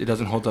couple of years, it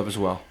doesn't hold up as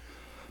well.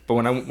 But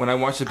when I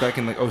watched it back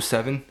in like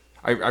 2007,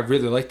 I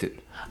really liked it.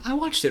 I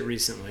watched it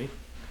recently.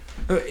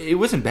 It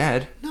wasn't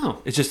bad.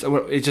 No. It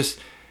just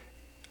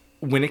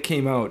when it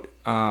came out,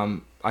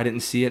 I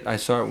didn't see it. I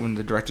saw it when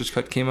the director's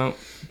cut came out,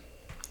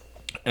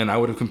 and I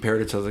would have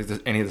compared it to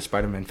like any of the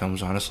Spider-Man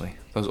films, honestly,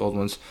 those old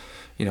ones,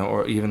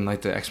 or even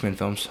like the X-Men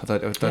films. I thought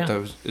that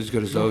was as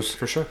good as those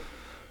for sure.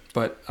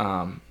 But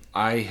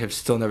I have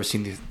still never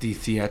seen the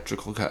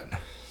theatrical cut,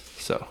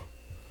 so.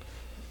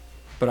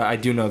 But I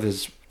do know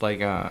there's like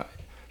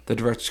the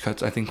director's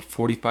cut's I think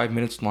 45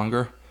 minutes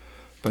longer,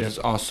 but it's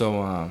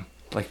also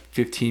like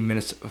 15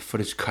 minutes of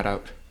footage cut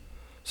out.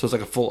 So it's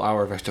like a full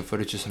hour of extra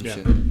footage or some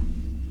shit.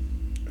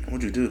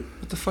 What'd you do?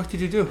 What the fuck did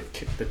you do?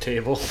 Kick the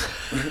table.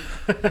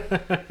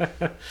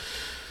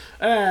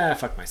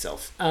 Fuck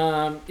myself.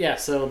 Yeah,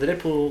 so the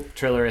Deadpool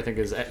trailer I think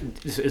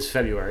is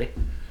February,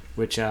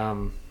 which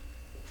I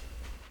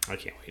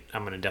can't wait.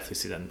 I'm gonna definitely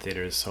see that in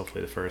theaters.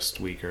 Hopefully the first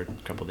week or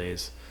couple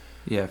days.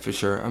 Yeah, for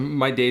sure.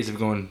 My days of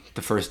going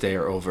the first day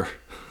are over.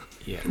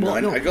 Yeah, No,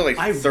 I go like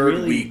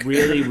third week.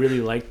 really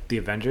liked the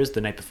Avengers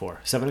the night before,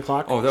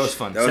 7:00. Oh, that was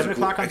fun. That was 7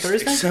 o'clock on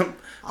Thursday? Except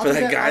I'll for do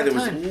that that guy all the that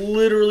was time.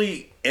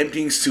 literally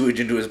emptying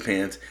sewage into his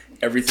pants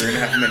every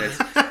 3.5 minutes,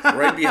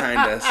 right behind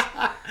us.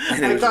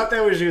 And I thought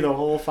that was you the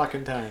whole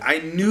fucking time. I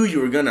knew you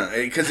were gonna,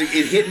 because it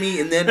hit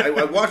me, and then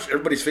I watched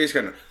everybody's face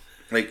kind of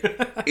like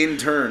in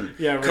turn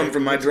come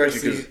from my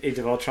direction. Because Age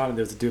of Ultron, and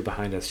there's a dude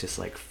behind us just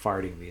like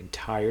farting the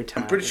entire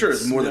time. I'm pretty sure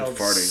it's more than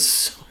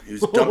farting. He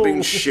was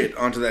dumping shit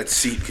onto that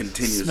seat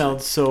continuously.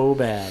 Smelled so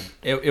bad.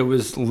 It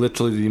was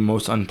literally the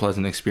most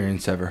unpleasant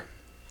experience ever.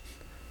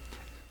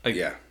 Like,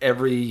 Yeah. and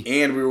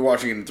we were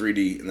watching it in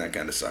 3D, and that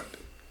kind of sucked.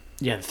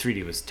 Yeah, the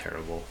 3D was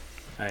terrible.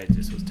 It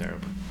just was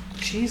terrible.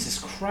 Jesus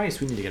Christ,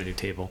 we need to get a new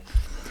table.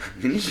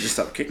 You need to just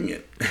stop kicking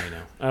it. I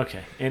know.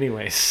 Okay.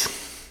 Anyways,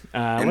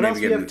 And what else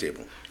maybe do we get a new have?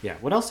 table. Yeah.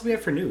 What else do we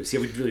have for news? Yeah,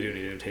 we really do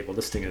need a new table.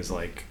 This thing is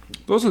like.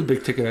 Those are the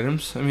big ticket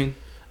items. I mean,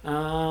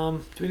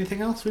 Do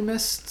anything else we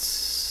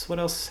missed? What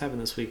else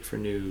happened this week for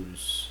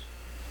news?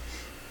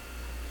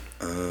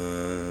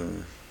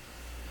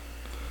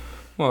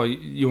 well,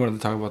 you wanted to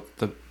talk about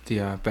the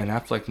Ben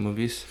Affleck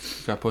movies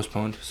got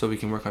postponed so we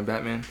can work on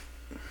Batman.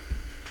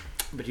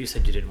 But you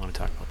said you didn't want to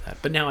talk about that.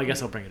 But now I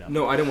guess I'll bring it up.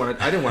 No, I didn't want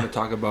to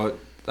talk about.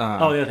 The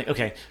other thing.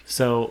 Okay,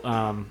 so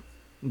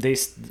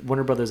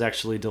Warner Brothers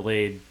actually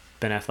delayed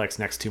Ben Affleck's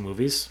next 2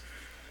 movies.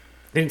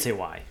 They didn't say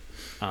why.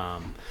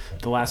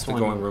 The last one,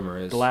 going rumor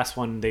is the last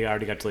one they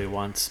already got delayed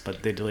once,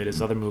 but they delayed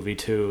his other movie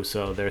too.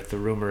 So the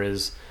rumor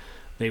is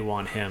they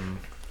want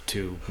him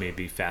to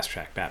maybe fast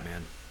track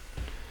Batman.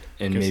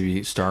 and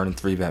maybe star in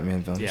 3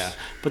 Batman films. Yeah,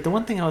 but the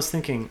one thing I was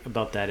thinking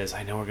about that is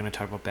I know we're going to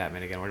talk about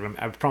Batman again.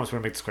 I promise we're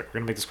going to make this quick. We're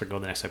going to make this quick. Go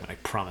to the next segment. I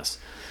promise.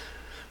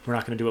 We're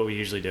not going to do what we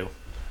usually do.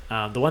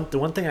 The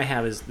one thing I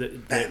have is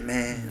that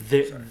Batman.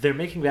 They're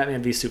making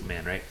Batman v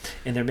Superman, right?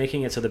 And they're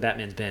making it so the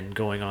Batman's been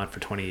going on for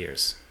 20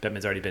 years.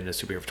 Batman's already been a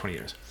superhero for 20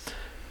 years.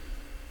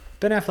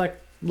 Ben Affleck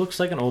looks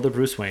like an older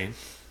Bruce Wayne.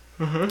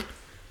 Mm-hmm.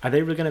 Are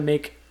they really going to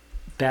make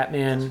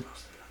Batman?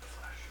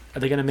 Are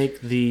they going to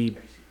make the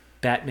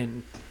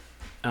Batman?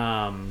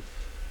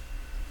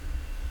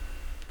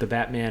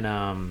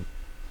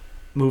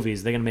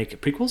 Movies? Are they going to make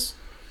prequels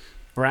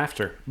or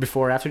after?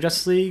 Before, or after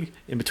Justice League?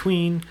 In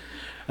between?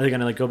 Are they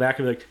going to like go back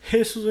and be like, hey,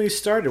 this was when he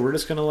started. We're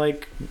just going to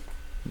like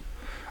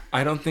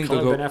I don't think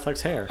color they'll Ben go.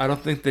 Affleck's hair. I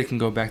don't think they can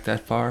go back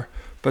that far,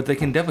 but they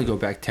can definitely go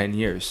back 10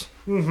 years.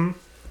 Mm-hmm.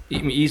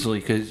 Easily,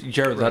 because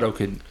Jared Leto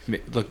could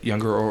look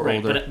younger or Right,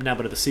 older.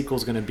 but are the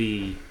sequels going to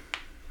be?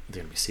 Are they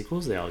going to be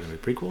sequels? Are they all going to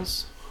be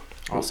prequels?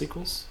 All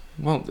sequels?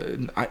 Well,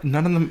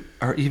 none of them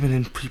are even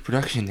in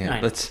pre-production yet.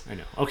 I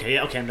know. Okay,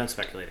 yeah, okay, I'm done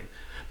speculating.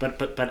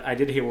 But I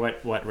did hear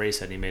what Ray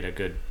said. And he made a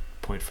good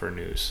point for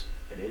news.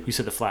 I did. You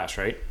said the Flash,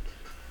 right?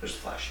 There's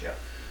Flash, yeah.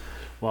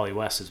 Wally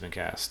West has been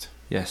cast.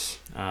 Yes.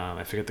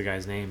 I forget the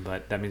guy's name,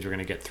 but that means we're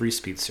going to get three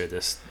speedsters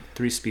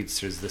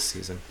this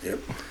season. Yep.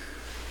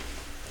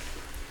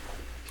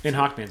 And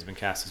Hawkman's been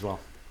cast as well.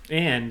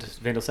 And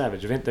Vandal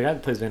Savage. The guy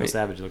that plays Vandal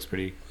Savage looks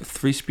pretty.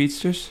 3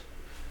 speedsters.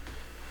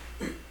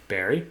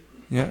 Barry,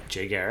 Yeah.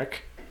 Jay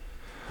Garrick,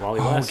 Wally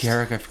Oh, West.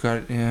 Garrick, I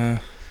forgot. Yeah.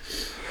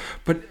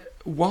 But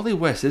Wally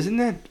West, isn't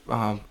that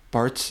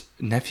Bart's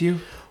nephew?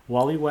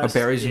 Wally West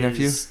Barry's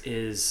nephew?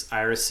 is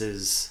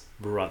Iris's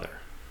brother.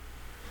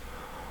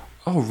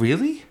 Oh,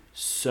 really?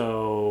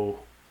 So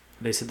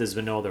they said there's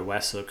been no other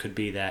West, so it could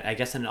be that. I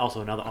guess, and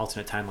also another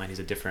alternate timeline, he's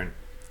a different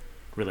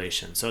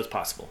relation, so it's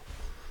possible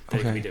that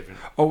it could be Okay. different.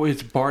 Oh,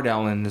 it's Bart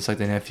Allen. It's like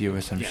the nephew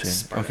or some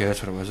Yes, shit. Bart Okay,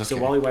 that's what it was. Okay. So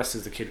Wally West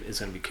is going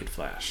to be Kid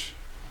Flash.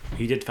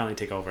 He did finally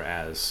take over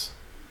as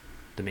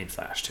the main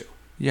Flash too.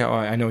 Yeah, well,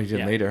 I know he did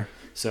Yeah. later.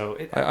 So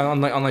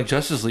Unlike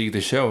Justice League,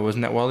 the show,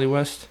 wasn't that Wally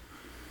West?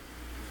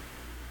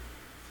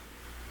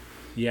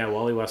 yeah,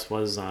 Wally West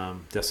was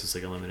Justice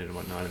League Unlimited and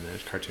whatnot in the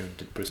cartoon.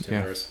 Did Bruce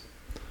Yeah. Timmers.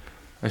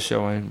 A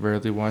show I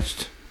rarely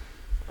watched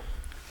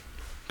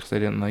because I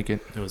didn't like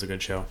it. It was a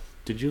good show.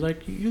 Did you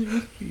like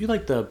you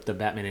like the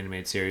Batman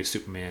animated series,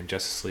 Superman,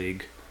 Justice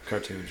League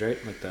cartoons, right?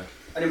 Like the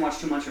I didn't watch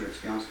too much of it,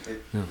 to be honest with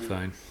you. no,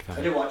 fine.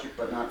 I did watch it,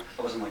 but I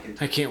wasn't like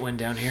into I it. can't win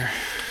down here.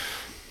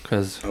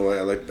 Because Oh,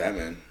 I like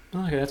Batman.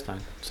 Oh, okay, that's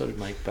fine. So did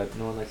Mike, but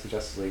no one likes the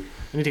Justice League.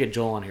 I need to get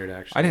Joel on here to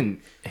actually. I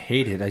didn't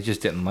hate it, I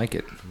just didn't like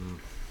it.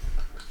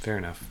 Fair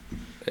enough.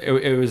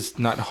 It was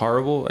not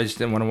horrible. I just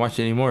didn't want to watch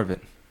any more of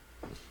it.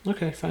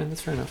 Okay, fine.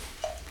 That's fair enough.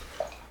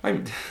 I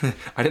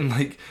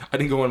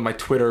didn't go on my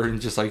Twitter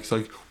and just like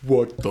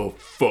what the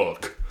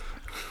fuck.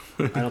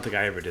 I don't think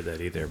I ever did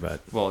that either,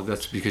 but Well,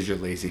 that's because you're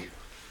lazy.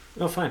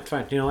 oh, fine.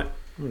 You know what?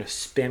 I'm gonna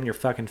spam your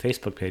fucking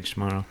Facebook page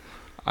tomorrow.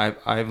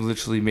 I've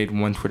literally made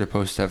one Twitter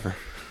post ever.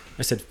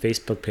 I said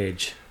Facebook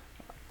page.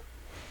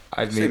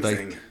 I've Same made like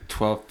thing.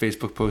 12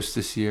 Facebook posts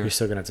this year. You're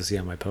still gonna have to see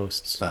on my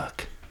posts.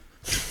 Fuck.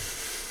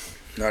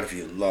 Not if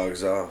he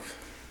logs off.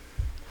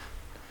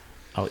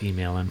 I'll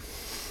email him.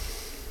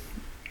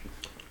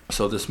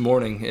 So this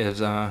morning, if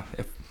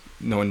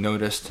no one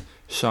noticed,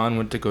 Sean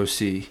went to go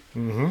see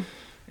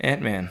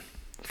Ant-Man.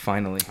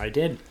 Finally. I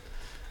did.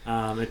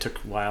 It took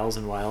whiles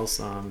and whiles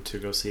to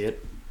go see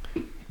it.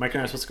 Mike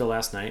and I were supposed to go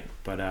last night,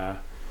 but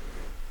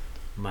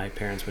my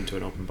parents went to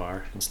an open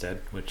bar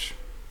instead, which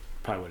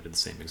probably would have did the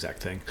same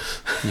exact thing.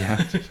 Yeah.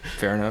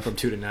 Fair enough. From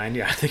 2 to 9,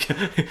 yeah, I think,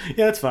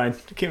 yeah, that's fine.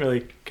 Can't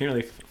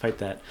really fight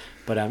that.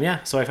 But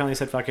yeah, so I finally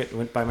said fuck it.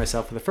 Went by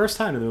myself for the first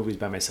time in the movies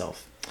by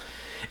myself.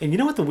 And you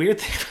know what the weird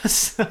thing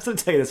was? I was gonna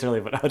tell you this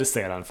earlier, but I'll just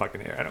say it on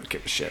fucking air. I don't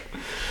give a shit.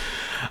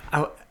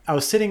 I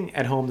was sitting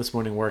at home this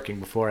morning working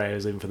before I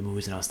was leaving for the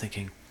movies, and I was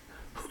thinking,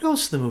 who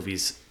goes to the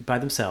movies by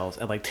themselves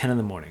at like 10 in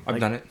the morning? I've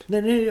done it. No,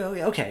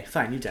 okay,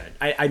 fine, you've done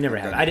it. I never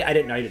have. I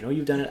didn't know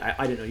you've done it.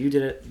 I didn't know you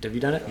did it. Have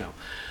you done it? No.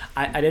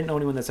 I didn't know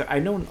anyone that's. I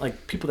know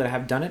like people that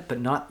have done it, but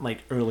not like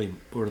early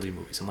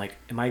movies. I'm like,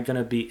 am I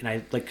gonna be? And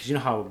I like, cause you know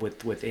how with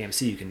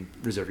AMC you can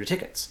reserve your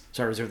tickets.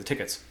 So I reserve the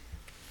tickets.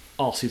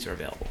 All seats are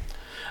available.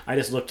 I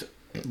just looked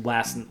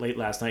late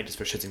last night just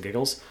for shits and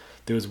giggles.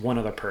 There was one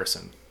other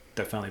person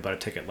that finally bought a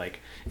ticket, and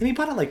he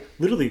bought it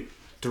literally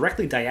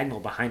directly diagonal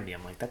behind me.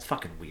 I'm like, that's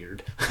fucking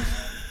weird.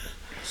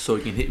 So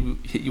he can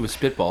hit you with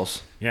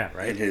spitballs. Yeah,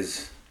 right. And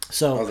his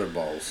So other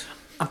balls.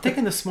 I'm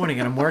thinking this morning,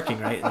 and I'm working,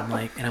 right?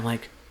 And I'm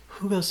like,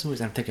 who goes to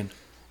movies? And I'm thinking,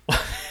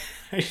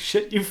 I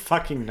shit you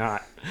fucking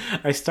not.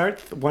 I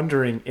start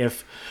wondering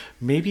if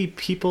maybe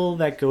people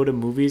that go to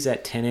movies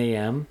at 10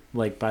 a.m.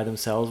 like by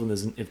themselves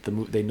when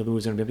they know the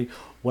movie's gonna be,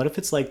 what if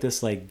it's like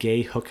this like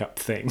gay hookup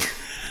thing?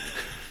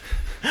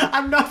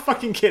 I'm not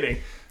fucking kidding.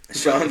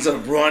 Sean's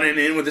up running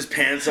in with his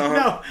pants on.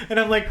 No, and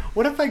I'm like,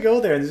 what if I go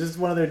there and there's just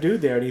one other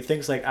dude there and he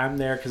thinks like I'm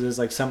there because there's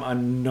like some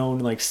unknown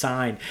like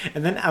sign,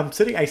 and then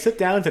I sit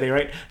down today,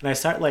 right, and I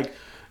start like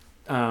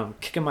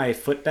kicking my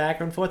foot back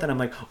and forth, and I'm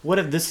like, what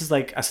if this is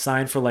like a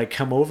sign for like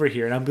come over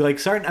here, and I'm like,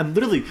 sorry, I'm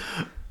literally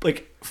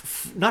like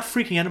not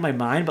freaking out of my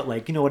mind, but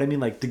like, you know what I mean,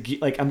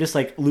 like I'm just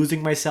like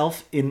losing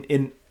myself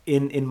in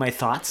my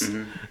thoughts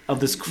of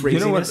this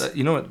craziness.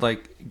 You know what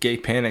like gay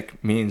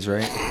panic means,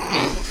 right?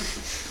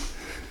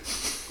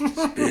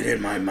 Spit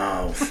in my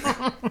mouth.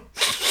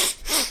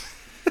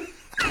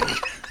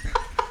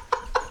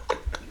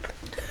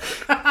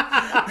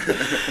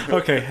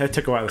 Okay, that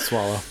took a while to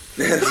swallow,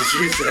 That's what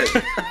she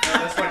said.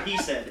 That's what he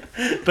said.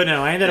 but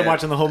no, I ended up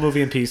watching the whole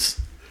movie in peace.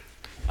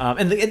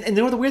 And you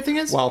know what the weird thing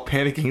is? While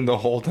panicking the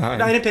whole time.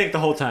 No, I didn't panic the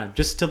whole time.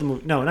 Just till the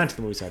movie. No, not to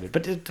the movie side,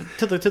 but to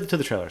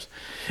the trailers.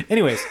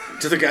 Anyways,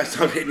 Till the guy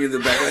stopped hitting you in the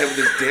back of the head with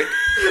his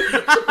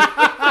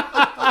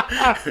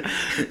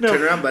dick. no,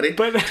 Turn around, buddy.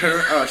 but- Turn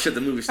around. Oh shit,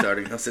 the movie's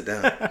starting. I'll sit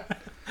down.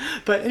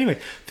 But anyway,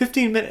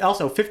 15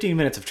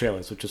 minutes of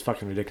trailers, which is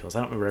fucking ridiculous. I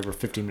don't remember ever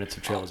 15 minutes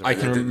of trailers. I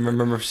can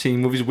remember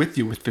seeing movies with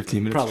you with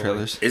 15 minutes Probably.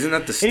 trailers. Isn't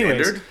that the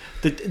standard?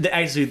 Anyways,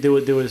 actually,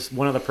 there was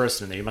one other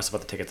person in there. You must have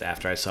bought the tickets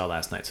after I saw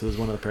last night. So there was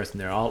one other person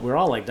there. We're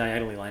all like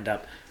diagonally lined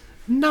up.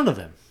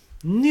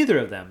 Neither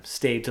of them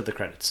stayed till the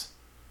credits.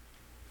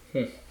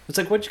 It's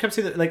like, why'd you come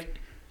see that? Like,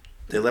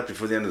 They left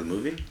before the end of the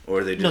movie,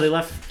 or they just, no, they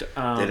left. they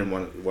didn't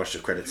want to watch the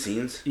credit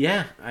scenes.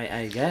 Yeah,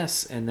 I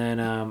guess. And then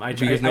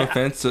Because no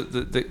offense,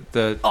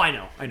 the Oh, I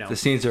know. the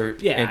scenes are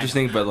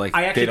interesting, but like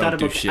they don't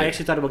do shit. I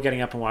actually thought about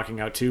getting up and walking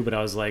out too, but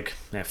I was like,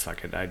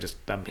 fuck it.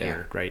 I'm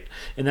here, right?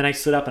 And then I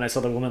stood up and I saw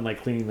the woman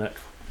like cleaning the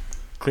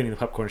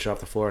popcorn shit off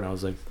the floor, and I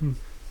was like, I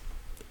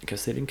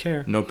guess they didn't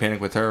care. No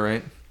panic with her,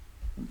 right?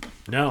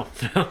 No.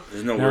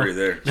 There's no worry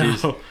there.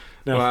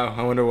 No. Wow,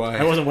 I wonder why.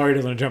 I wasn't worried I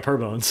was gonna jump her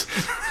bones.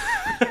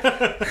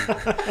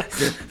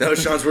 That was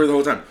Sean's worry the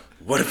whole time.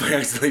 What if I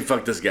accidentally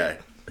fuck this guy?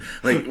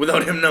 Like,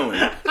 without him knowing.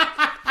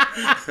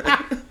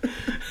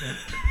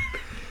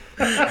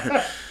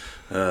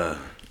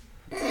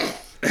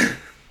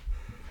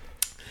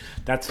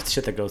 That's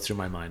shit that goes through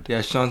my mind.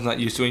 Yeah, Sean's not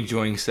used to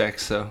enjoying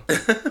sex, so. I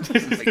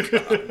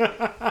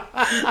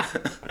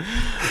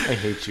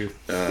hate you.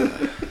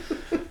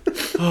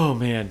 Oh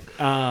man.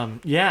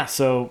 Yeah.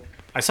 So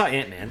I saw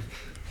Ant-Man.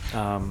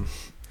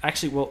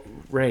 Actually, well,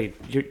 Ray,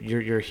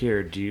 you're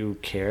here. Do you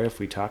care if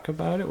we talk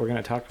about it? We're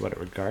gonna talk about it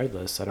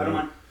regardless. I don't know.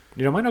 mind.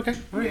 You don't mind? Okay.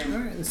 All right. Yeah.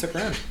 All right. Let's stick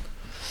around.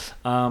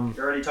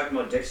 You're already talking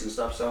about dicks and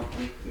stuff, so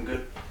I'm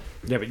good.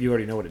 Yeah, but you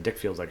already know what a dick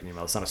feels like in your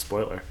mouth. It's not a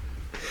spoiler.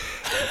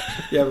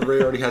 Yeah, but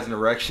Ray already has an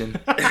erection.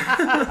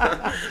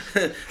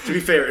 To be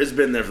fair, it's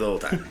been there for the whole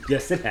time.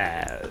 Yes, it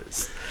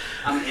has.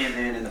 I'm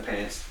Ant-Man in the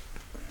pants.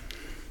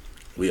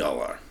 We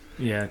all are.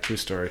 Yeah. True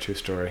story. True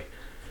story.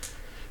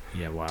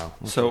 Yeah. Wow.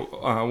 So,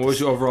 what was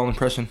your overall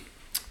impression?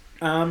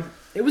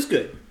 It was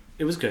good.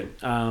 It was good.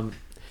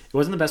 It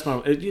wasn't the best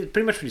Marvel.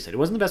 Pretty much what you said. It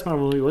wasn't the best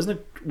Marvel movie. It wasn't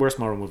the worst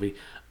Marvel movie.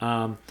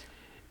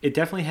 It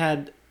definitely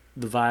had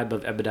the vibe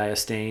of Obadiah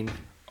Stane.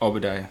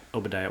 Obadiah,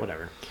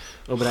 whatever.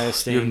 Obadiah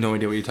Stane. you have no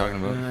idea what you're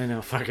talking about. I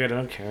know. Fuck it. I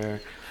don't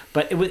care.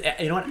 But it was.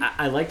 You know what?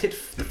 I liked it.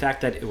 The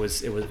fact that it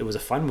was a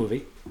fun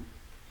movie.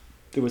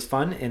 It was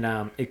fun,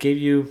 and it gave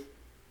you.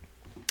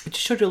 It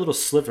just showed you a little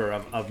sliver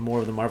of more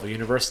of the Marvel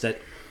universe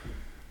that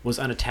was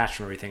unattached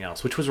from everything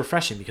else, which was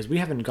refreshing because we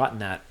haven't gotten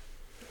that.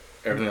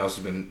 Everything else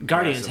has been.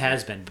 Guardians massive.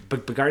 has been,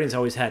 but Guardians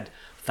always had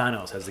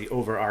Thanos as the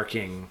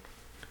overarching.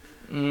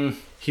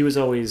 He was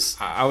always.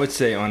 I would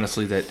say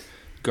honestly that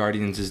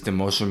Guardians is the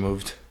most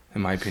removed, in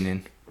my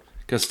opinion,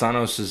 because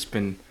Thanos has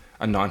been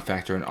a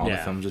non-factor in all the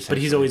films. But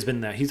he's always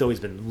been that. He's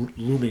always been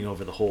looming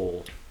over the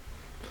whole.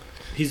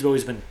 He's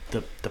always been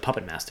the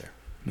puppet master.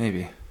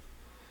 Maybe.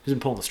 He's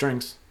been pulling the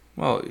strings.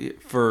 Well,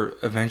 for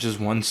Avengers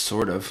 1,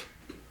 sort of.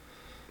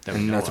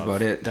 And that's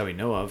about it. That we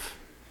know of.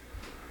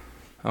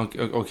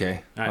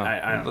 Okay.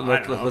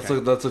 Let's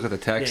Let's look at the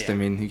text. Yeah. I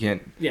mean, you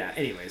can't. Yeah.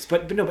 Anyways,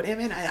 but no, but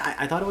man,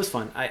 I thought it was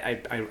fun.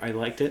 I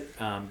liked it.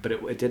 But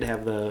it did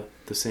have the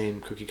same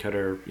cookie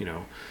cutter,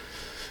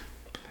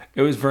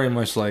 It was very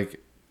much like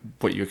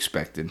what you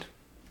expected.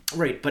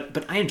 Right,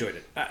 but I enjoyed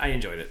it. I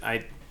enjoyed it.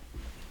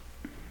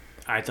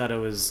 I thought it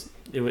was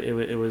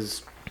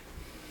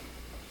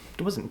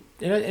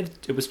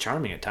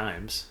charming at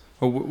times.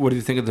 Well, what do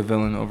you think of the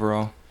villain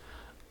overall?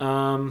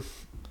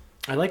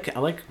 I like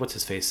what's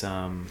his face.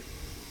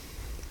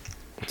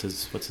 What's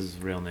his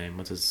real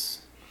name?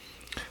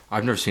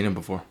 I've never seen him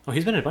before. Oh,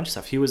 he's been in a bunch of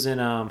stuff. He was in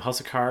House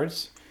of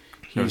Cards.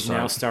 Never He's saw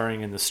now it. starring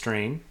in The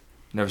Strain.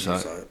 Never saw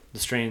it. The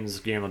Strain's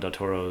Guillermo del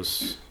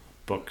Toro's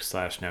book /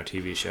 now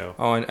TV show.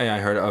 Oh, and I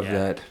heard of Yeah,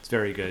 that. It's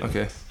very good.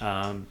 Okay.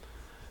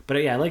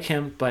 But yeah, I like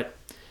him. But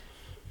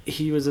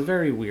he was a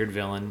very weird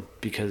villain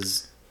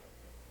because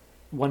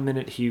one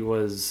minute he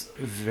was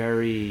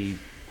very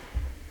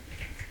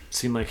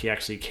seemed like he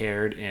actually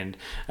cared, and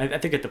I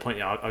think at the point,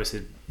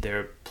 obviously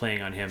they're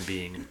playing on him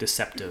being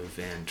deceptive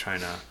and trying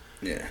to.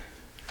 Yeah.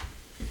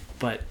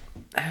 But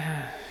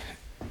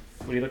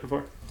what are you looking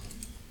for?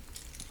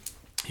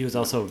 He was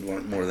also. You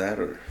want more of that,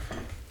 or?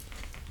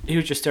 He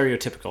was just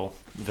stereotypical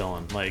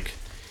villain. Like,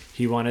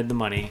 he wanted the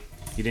money.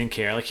 He didn't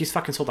care. Like, he's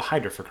fucking sold a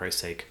Hydra, for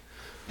Christ's sake.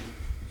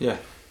 Yeah.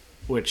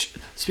 Which,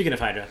 speaking of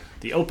Hydra,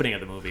 the opening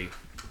of the movie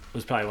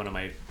was probably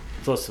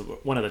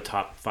one of the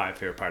top 5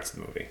 favorite parts of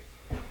the movie.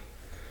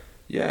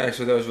 Yeah,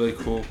 actually, that was really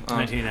cool.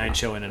 1989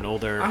 showing an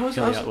older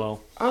Kelly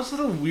Atwell. I was a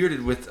little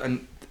weirded with. I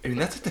mean,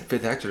 that's like the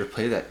 5th actor to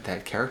play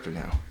that character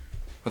now,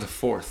 or the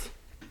 4th.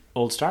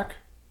 Old Stark?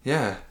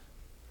 Yeah.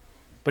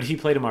 But he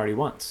played him already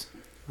once.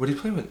 What did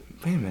he play with?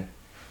 Wait a minute.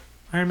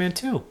 Iron Man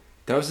 2.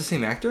 That was the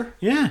same actor?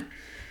 Yeah.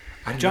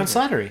 I didn't John know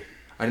that. Slattery.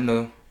 I didn't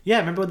know. Yeah,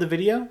 remember with the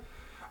video?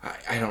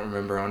 I don't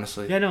remember,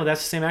 honestly. Yeah, no,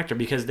 that's the same actor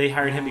because they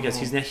hired him because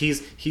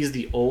he's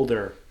the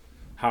older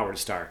Howard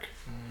Stark.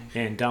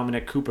 And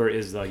Dominic Cooper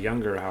is the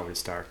younger Howard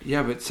Stark.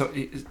 Yeah, but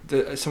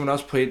someone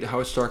else played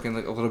Howard Stark in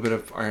like a little bit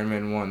of Iron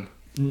Man 1.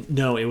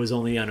 No, it was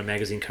only on a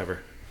magazine cover.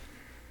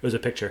 It was a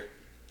picture.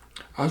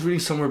 I was reading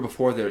somewhere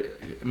before there.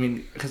 I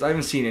mean, because I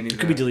haven't seen any of It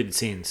could be deleted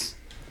scenes.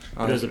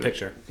 But it was a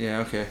picture. Yeah,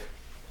 okay.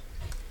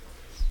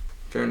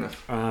 Fair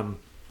enough.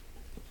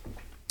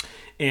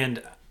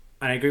 And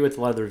I agree with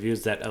a lot of the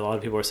reviews that a lot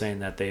of people are saying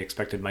that they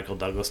expected Michael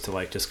Douglas to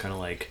like just kind of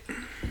like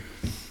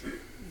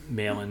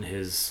mail in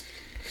his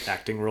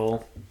acting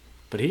role,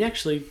 but he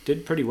actually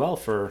did pretty well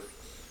for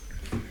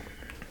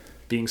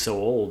being so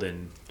old.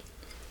 And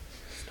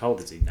how old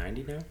is he?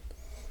 90 now?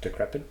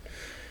 Decrepit?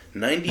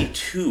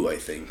 92, I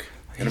think.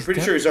 And I'm He's pretty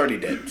dead? sure he's already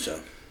dead, so.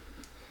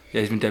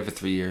 Yeah, he's been dead for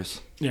 3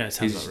 years. Yeah, it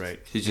sounds He's- about right.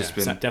 he's just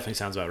Yeah, been- definitely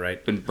sounds about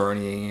right. Been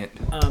burning it.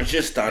 It's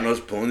just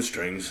Thanos pulling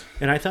strings.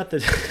 And I thought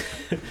that,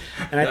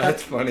 and I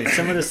That's thought funny.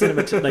 some of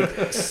the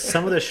like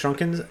some of the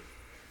shrunken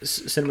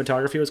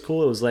cinematography was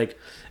cool. It was like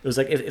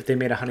if they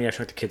made a Honey I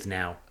Shrunk the Kids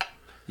now.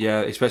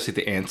 Yeah, especially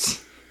the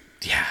ants.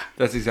 Yeah.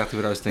 That's exactly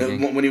what I was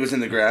thinking. When he was in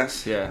the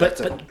grass. Yeah.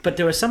 But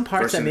there were some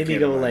parts First that thing made that me came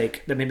go to mind.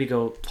 like that made me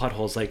go plot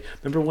holes. Like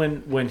remember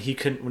when he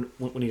couldn't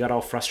when he got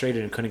all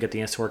frustrated and couldn't get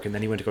the ants to work, and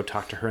then he went to go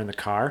talk to her in the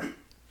car,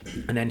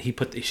 and then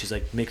she's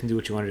like, make him do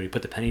what you want to do. He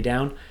put the penny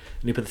down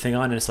and he put the thing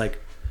on, and it's like,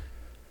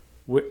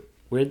 where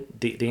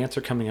the ants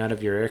are coming out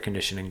of your air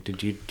conditioning?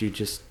 Do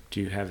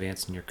you have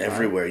ants in your car?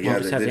 Everywhere, Do you yeah,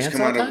 just they have just ants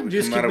come all out the of- time? Do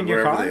you just come keep out them in of your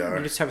wherever car? they are.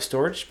 You just have a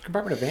storage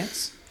compartment of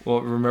ants?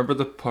 Well, remember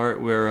the part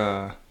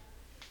where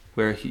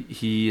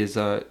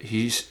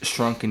he's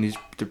shrunk and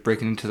they're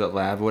breaking into the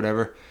lab or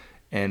whatever,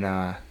 and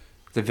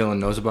the villain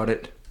knows about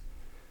it,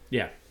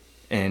 Yeah.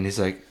 and he's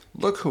like,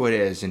 "Look who it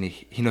is," and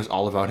he knows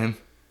all about him.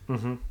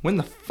 Mm-hmm. When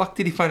the fuck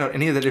did he find out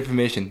any of that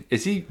information?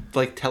 Is he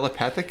like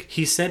telepathic?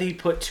 He said he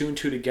put 2 and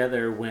 2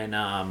 together when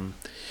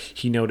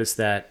he noticed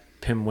that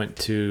Pym went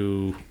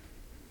to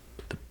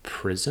the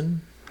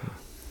prison.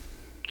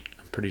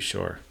 I'm pretty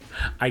sure.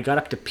 I got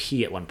up to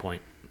pee at one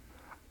point.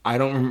 I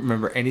don't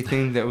remember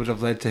anything that would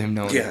have led to him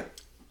knowing. Yeah.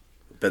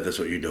 Bet that's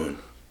what you're doing.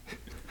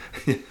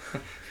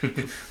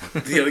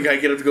 The other guy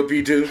get up to go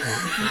pee too.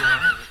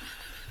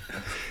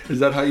 Is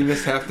that how you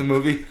missed half the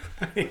movie?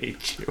 I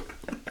hate you.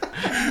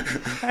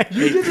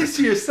 You did this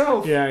to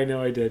yourself. Yeah, I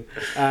know I did.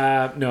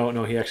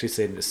 No, he actually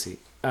stayed in his seat.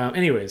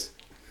 Anyways,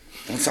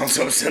 Don't sound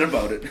so upset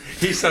about it.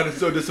 He sounded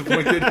so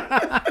disappointed.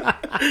 I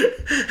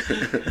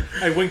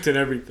winked and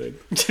everything.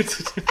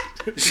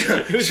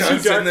 Sean's was too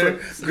sitting dark there,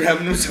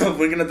 grabbing himself,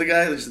 winking at the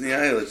guy, just in the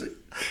eye. Like,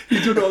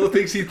 He's doing all the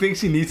things he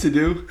thinks he needs to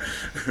do.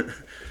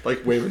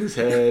 Like waving his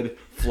head,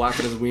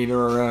 flapping his wiener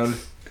around,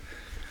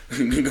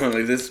 going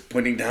like this,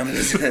 pointing down at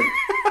his head.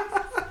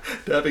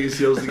 tapping his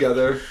heels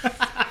together.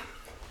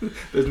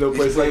 There's no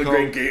place like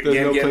home. There's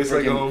no place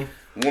like home.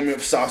 Warming up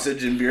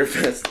sausage and beer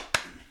fest.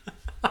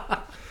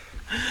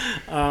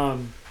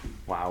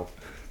 Wow.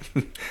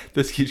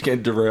 This keeps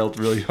getting derailed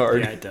really hard.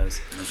 Yeah, it does.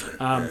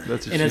 That's what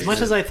And she as much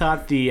said. as I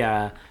thought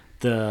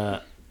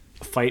the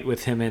fight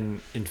with him in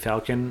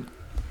Falcon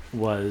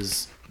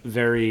was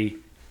very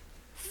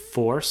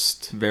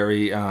forced,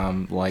 Very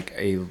like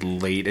a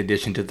late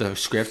addition to the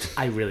script.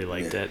 I really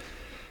liked it.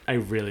 I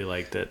really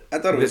liked it. I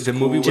thought it was The cool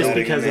movie was- Just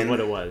adding because him of in. what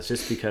it was.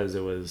 Just because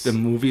it was. The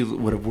movie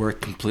would have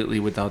worked completely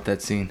without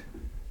that scene.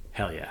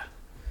 Hell yeah.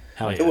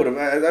 Hell It yeah. would have.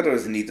 I thought it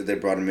was neat that they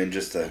brought him in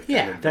just to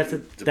Yeah, kind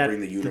of to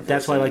bring the universe.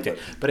 that's why I in, liked it.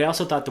 But I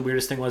also thought the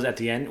weirdest thing was at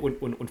the end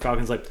when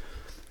Falcon's like,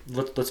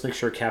 let's make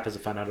sure Cap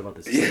hasn't found out about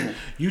this. It's like, Yeah.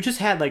 you just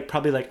had like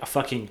probably like a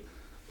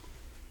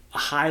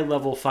high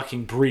level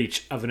fucking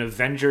breach of an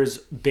Avengers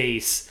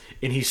base,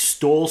 and he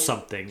stole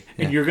something,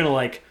 and Yeah. you're gonna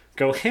like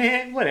go,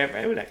 whatever.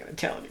 We're not gonna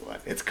tell anyone.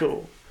 It's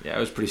cool. Yeah, it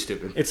was pretty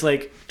stupid. It's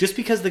like just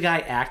because the guy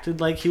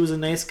acted like he was a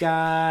nice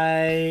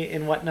guy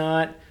and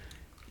whatnot.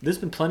 There's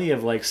been plenty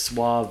of like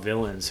suave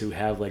villains who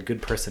have like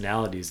good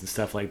personalities and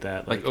stuff like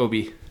that. Like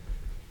Obi.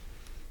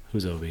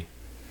 Who's Obi?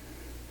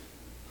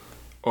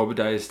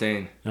 Obadiah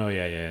Stane. Oh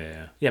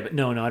yeah. Yeah, but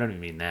no, I don't even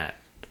mean that.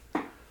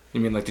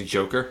 You mean like the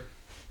Joker?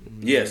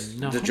 Yes,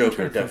 No, the I'm Joker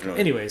trying to think. definitely.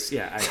 Anyways,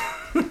 yeah,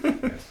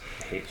 I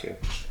hate you.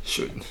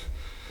 Shoot.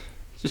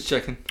 Just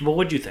checking. Well,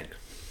 what'd you think?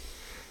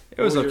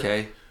 It was What were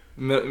okay.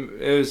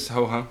 It was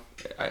ho hum.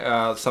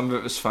 Some of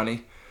it was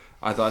funny.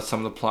 I thought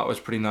some of the plot was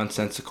pretty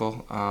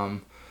nonsensical.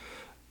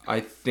 I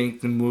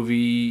think the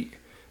movie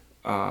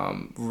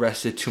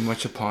rested too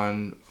much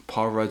upon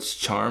Paul Rudd's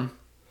charm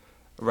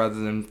rather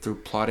than through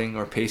plotting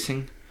or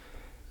pacing.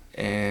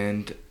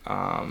 And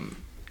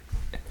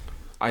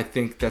I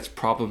think that's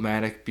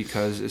problematic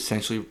because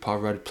essentially Paul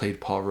Rudd played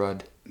Paul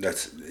Rudd.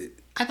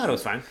 I thought it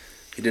was fine.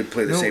 He did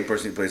play the No. same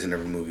person he plays in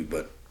every movie,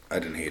 but I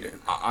didn't hate it.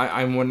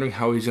 I'm wondering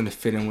how he's going to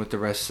fit in with the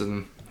rest of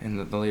them in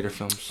the later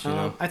films. You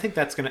know? I think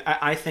that's gonna.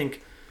 I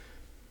think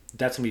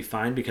that's gonna be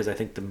fine because I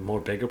think the more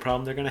bigger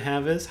problem they're gonna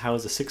have is how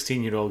is a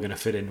 16-year-old gonna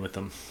fit in with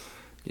them.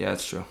 Yeah,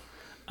 that's true.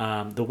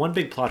 The one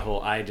big plot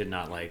hole I did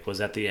not like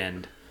was at the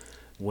end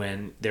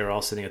when they were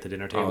all sitting at the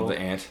dinner table. Oh, the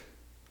ant.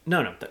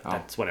 No,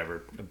 that's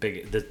whatever.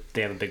 They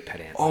have a big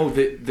pet ant. Oh,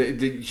 the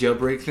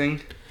jailbreak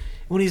thing?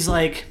 When he's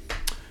like,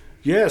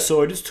 yeah,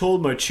 so I just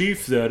told my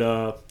chief that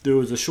there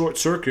was a short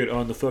circuit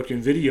on the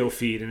fucking video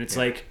feed, and it's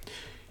like,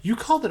 you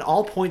called an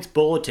all points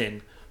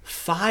bulletin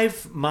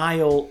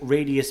 5-mile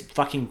radius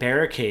fucking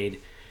barricade,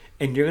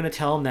 and you're gonna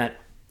tell him that,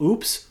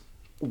 oops,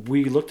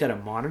 we looked at a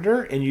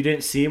monitor and you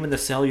didn't see him in the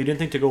cell. You didn't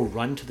think to go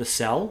run to the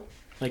cell.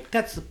 Like,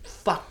 that's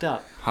fucked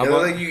up. How Yeah,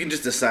 about like you can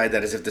just decide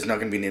that as if there's not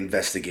going to be an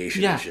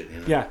investigation Yeah, and shit. You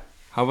know? yeah.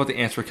 how about the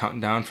ants were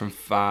counting down from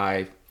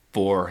 5,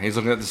 4? He's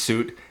looking at the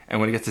suit, and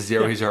when he gets to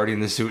 0, he's already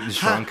in the suit and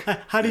shrunk.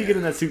 How do you get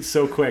in that suit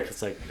so quick?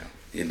 It's like, no.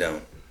 You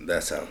don't.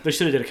 That's how. They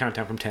should have did a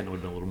countdown from 10. It would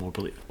have been a little more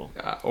believable.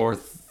 Or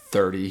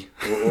 30.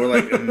 Or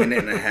like a minute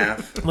and a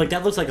half. Like,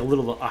 that looks like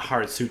a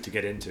hard suit to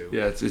get into.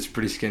 Yeah, it's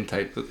pretty skin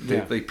tight.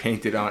 They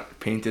painted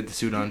the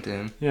suit onto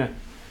him. Yeah.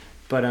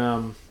 But,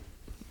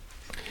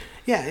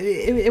 yeah,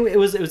 it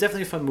was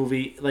definitely a fun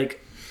movie.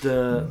 Like,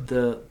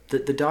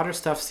 the daughter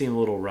stuff seemed a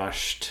little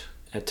rushed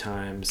at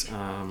times.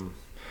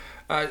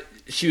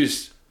 She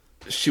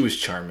was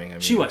charming. I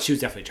mean, She was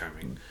definitely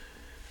charming.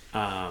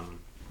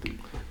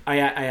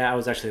 I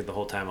was actually the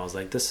whole time I was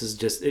like, this is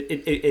just it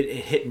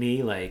hit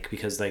me like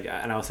because like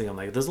and I was thinking I'm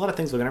like there's a lot of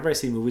things whenever I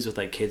see movies with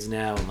like kids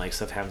now and like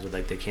stuff happens with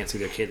like they can't see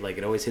their kid like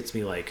it always hits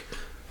me like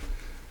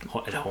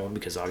at home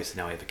because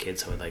obviously now I have a kid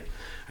so like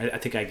I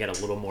think I get a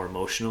little more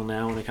emotional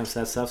now when it comes to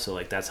that stuff so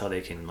like that's how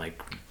they can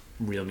like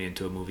reel me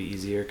into a movie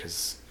easier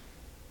because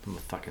I'm a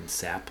fucking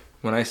sap.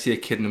 When I see a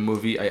kid in a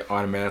movie, I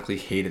automatically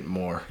hate it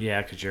more.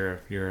 Yeah, because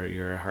you're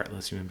a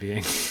heartless human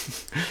being.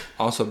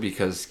 Also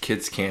because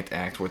kids can't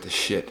act worth a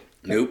shit.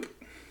 Nope.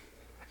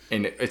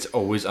 And it's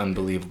always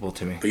unbelievable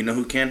to me. But you know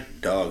who can?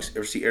 Dogs.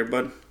 Ever see Air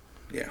Bud?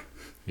 Yeah.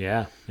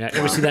 Yeah.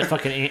 Ever see that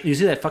fucking ant? You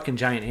see that fucking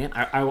giant ant?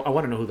 I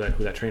want to know who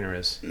that trainer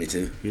is. Me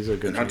too. He's a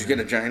good. And how'd you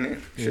trainer. get a giant ant?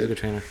 He's a good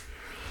trainer.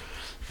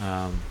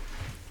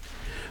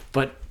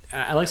 But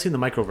I like seeing the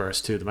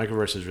microverse too. The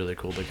microverse is really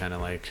cool to kind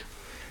of like.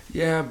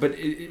 Yeah, but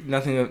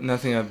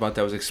nothing about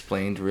that was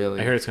explained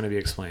really. I heard it's going to be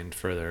explained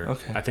further.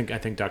 Okay. I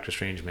think Doctor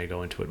Strange may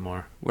go into it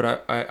more.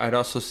 What I'd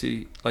also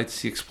like to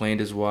see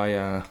explained is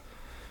why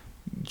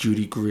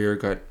Judy Greer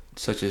got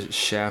such a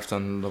shaft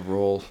on the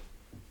role.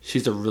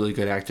 She's a really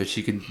good actor.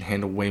 She can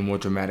handle way more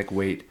dramatic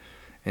weight,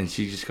 and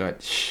she just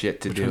got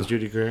shit to Which do. one's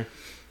Judy Greer?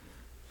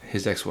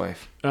 His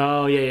ex-wife.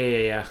 Oh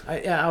yeah.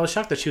 I was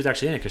shocked that she was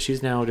actually in it because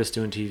she's now just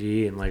doing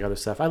TV and like other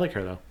stuff. I like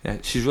her though. Yeah,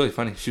 she's really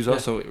funny. She was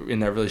also in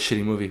that really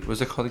shitty movie. What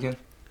was it called again?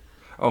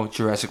 Oh,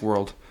 Jurassic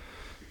World.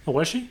 Oh,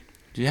 was she?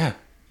 Yeah,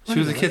 I she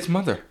was the didn't know kid's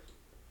mother.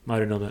 I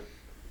didn't know that.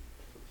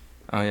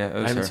 Oh yeah, it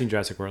was I haven't her. seen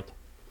Jurassic World.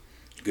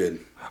 Good.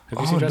 Have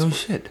you seen Oh Jurassic no World?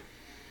 shit.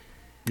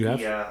 You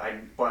have? Yeah,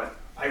 but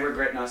I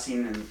regret not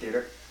seeing it in the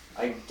theater.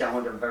 I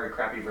downloaded a very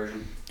crappy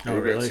version. I Oh,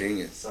 regret really? seeing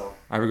it. So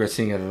I regret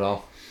seeing it at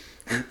all.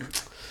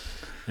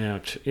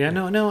 Yeah,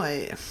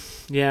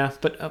 no,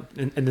 but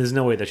and there's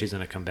no way that she's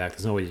gonna come back.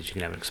 There's no way that she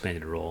can have an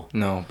expanded role.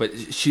 No, but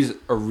she's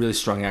a really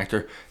strong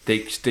actor. They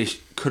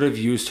could have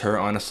used her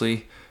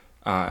honestly,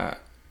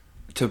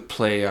 to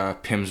play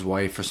Pym's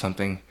wife or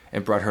something,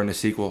 and brought her in a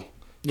sequel.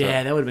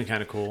 Yeah, that would have been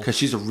kind of cool. Because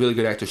she's a really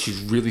good actor. She's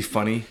really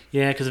funny.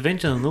 Yeah, because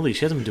Evangeline Lilly,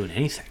 she hasn't been doing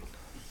anything.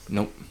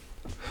 Nope.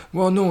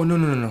 Well, no. I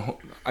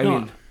No.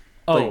 mean,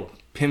 Oh. like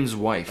Pym's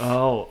wife.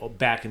 Oh,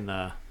 back in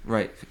the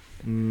Right.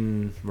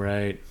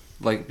 right.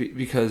 Like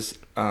because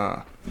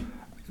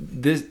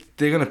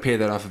they're gonna pay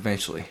that off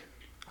eventually,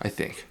 I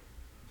think,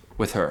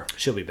 with her.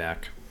 She'll be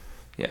back.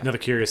 Yeah. Another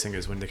curious thing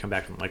is when they come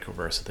back from the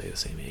microverse, are they the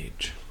same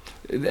age?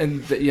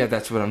 And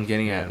that's what I'm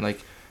getting at.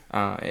 Like,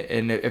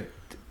 and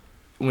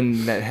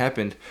when that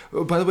happened.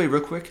 Oh, by the way,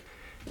 real quick,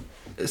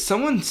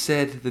 someone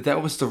said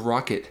that was the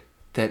rocket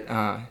that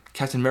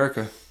Captain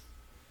America.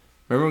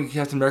 Remember when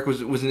Captain America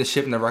was in the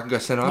ship and the rocket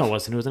got sent off? No, it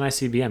wasn't. It was an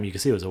ICBM. You can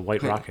see it was a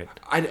white rocket.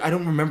 I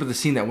don't remember the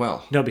scene that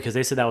well. No, because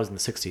they said that was in the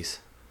 60s.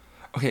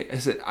 Okay, I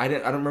said I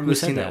don't remember Who the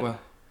said scene that that? well.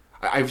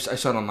 I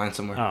saw it online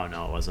somewhere. Oh,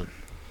 no, it wasn't.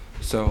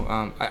 So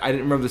I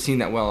didn't remember the scene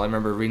that well. I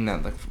remember reading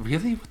that like,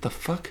 really? What the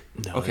fuck?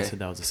 No, Okay. they said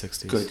that was the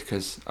 60s. Good,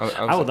 because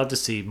I would love to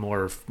see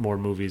more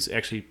movies.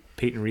 Actually,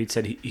 Peyton Reed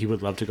said he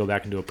would love to go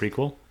back and do a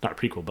prequel. Not a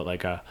prequel, but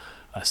like a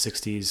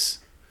 60s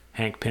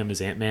Hank Pym as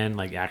Ant-Man,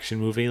 like action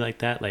movie like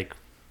that. Like,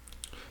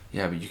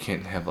 Yeah, but you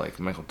can't have like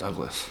Michael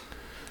Douglas.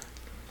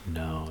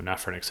 no, not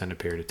for an extended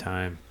period of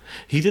time.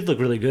 He did look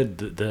really good.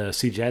 The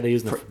CGI they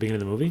used in the beginning of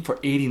the movie, For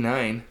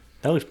 89.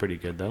 that looks pretty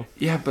good though.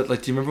 Yeah, but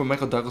like, do you remember what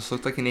Michael Douglas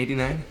looked like in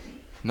 89?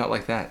 Not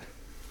like that.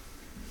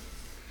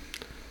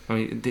 I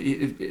mean,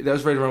 that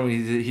was right around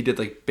when he did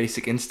like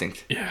Basic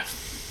Instinct, Yeah,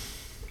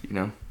 you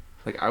know?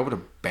 Like, I would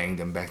have banged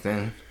him back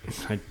then.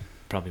 I'd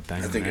probably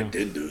bang I him think I now.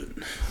 did do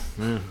it.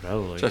 Yeah,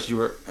 probably. Just you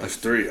were. I was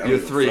 3. I You're don't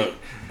give a 3. fuck.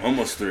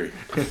 Almost 3.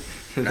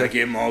 And I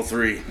gave them all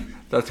 3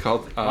 That's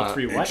called. All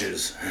three what?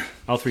 inches.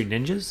 All three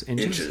ninjas?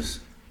 Inches.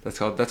 That's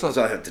called. That's That's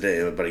all. all I have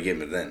today, but I gave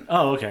them it then.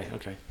 Oh, okay.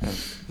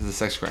 This is a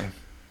sex crime.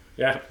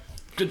 Yeah,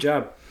 good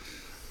job.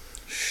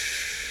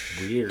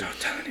 Weird. Don't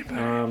tell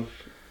anybody.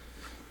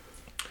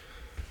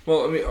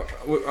 Well, I mean,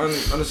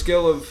 on a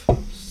scale of,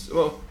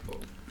 well,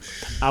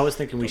 I was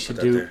thinking we Don't should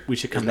put that there. we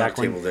should come There's back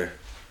not a when table there.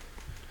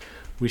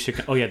 we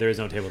should. Oh yeah, there is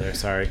no table there.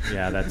 Sorry.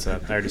 Yeah, that's. I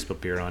already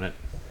spilled beer on it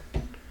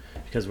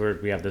because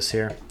we have this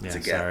here. Yeah, It's a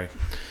gap. sorry.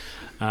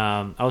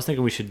 I was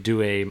thinking we should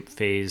do a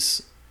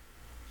phase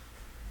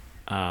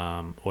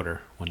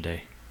order one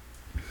day.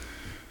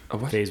 a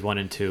what? Phase 1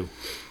 and 2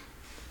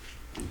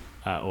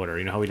 order.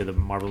 You know how we did the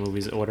Marvel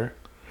movies order?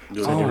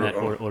 Do So it doing in that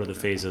order. order the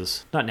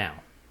phases. Not now.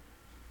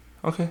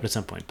 Okay. at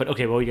some point. But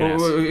okay, well, you gotta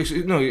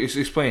ask.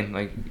 Explain.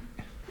 Like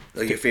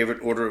Your favorite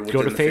order. Go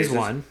within to the phase phases?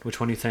 1. Which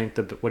one do you think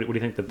what do you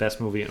think the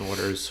best movie in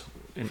orders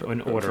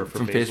in order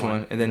from for phase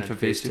one, and then for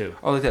phase two.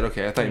 Oh, like that.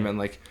 Okay, I thought you meant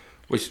like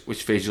which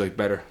phase you like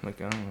better. Like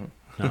I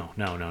don't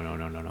know.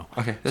 No.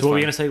 Okay, that's So what were fine.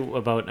 you gonna say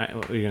about?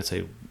 What were you gonna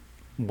say?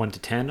 1 to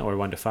 10 or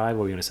 1 to 5?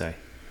 What were you gonna say?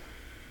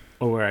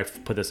 Or where I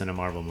put this in a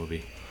Marvel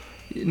movie?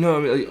 No,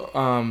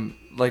 I mean,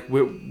 like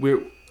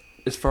we're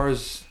as far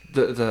as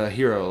the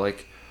hero,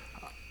 like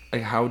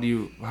how do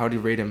you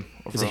rate him?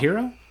 Is a overall?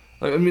 hero?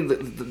 Like, I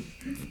mean,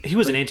 He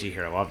was an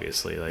anti-hero,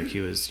 obviously. Like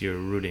you're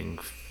rooting.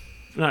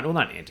 Not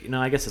anti.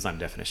 No, I guess it's not a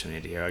definition of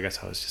anti-hero. I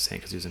guess I was just saying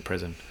because he was in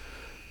prison.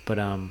 But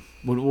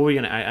what were we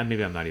gonna?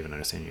 Maybe I'm not even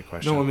understanding your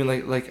question. no, I mean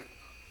like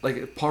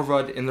Paul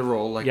Rudd in the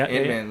role, like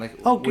Ant-Man.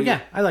 Like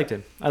I liked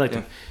him.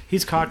 Him.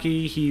 He's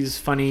cocky. He's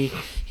funny.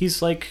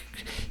 He's like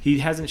he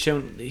hasn't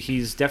shown.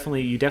 He's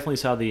definitely you definitely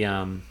saw the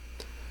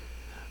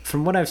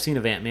from what I've seen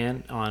of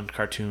Ant-Man on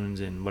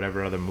cartoons and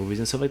whatever other movies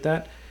and stuff like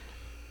that.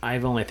 I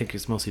think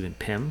it's mostly been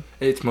Pym.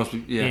 It's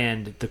mostly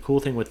And the cool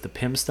thing with the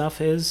Pym stuff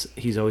is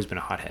he's always been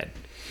a hothead.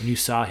 And you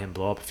saw him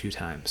blow up a few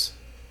times.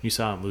 You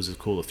saw him lose his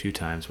cool a few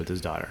times with his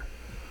daughter.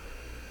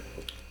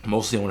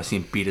 Mostly, I want to see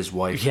him beat his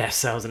wife.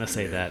 Yes, I was gonna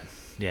say that.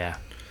 Yeah.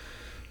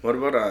 What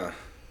about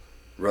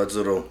Rudd's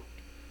little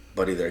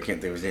buddy there? I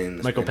can't think of his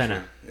name. Michael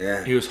Pena.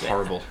 Yeah. He was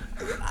horrible.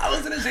 I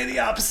was gonna say the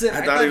opposite.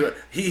 I thought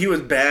he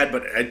was bad,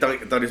 but I thought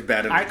he was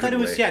bad. I thought it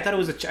was. Yeah, I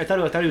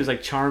thought he was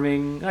like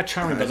charming. Not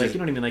charming, but like you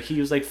know what I mean. Like he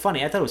was like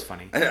funny. I thought it was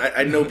funny.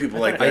 I know people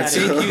like I that. I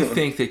think you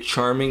think that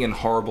charming and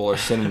horrible are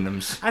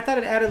synonyms. I thought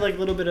it added like a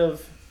little bit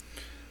of.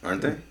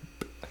 Aren't they?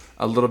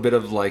 A little bit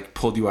of like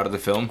pulled you out of the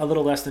film. A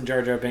little less than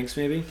Jar Jar Binks,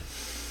 maybe.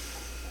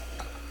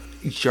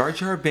 Jar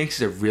Jar Binks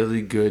is a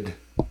really good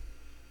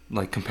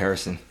like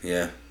comparison.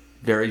 Yeah.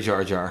 Very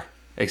Jar Jar,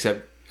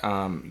 except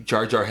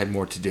Jar Jar had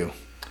more to do.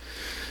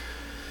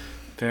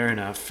 Fair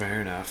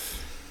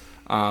enough.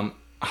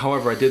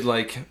 However, I did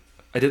like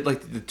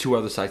the two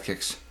other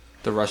sidekicks,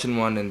 the Russian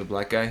one and the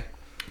black guy.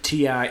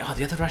 T.I. Oh,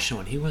 the other Russian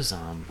one. He was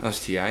That was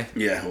T.I.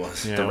 Yeah, it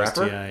was. Yeah, The it was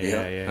rapper? T.I.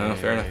 Yeah. Yeah.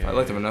 Fair enough. I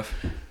liked him enough.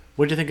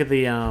 What did you think of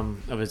the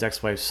of his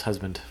ex-wife's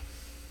husband?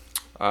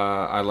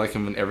 I like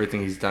him in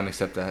everything he's done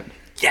except that.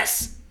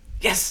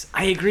 Yes,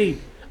 I agree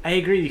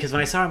because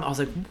when I saw him, I was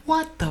like,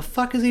 "What the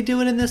fuck is he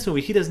doing in this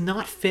movie? He does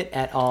not fit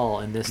at all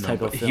in this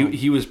type of film."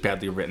 He was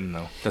badly written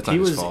though. That's not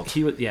his fault.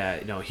 He was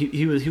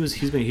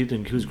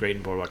great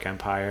in Boardwalk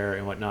Empire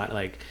and whatnot.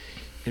 Like,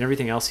 and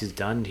everything else he's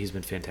done, he's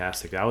been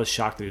fantastic. I was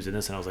shocked that he was in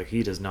this, and I was like,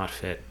 he does not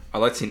fit. I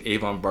liked seeing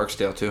Avon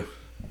Barksdale too.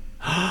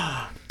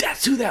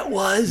 That's who that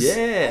was.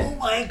 Yeah. Oh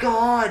my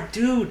god,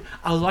 dude!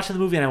 I was watching the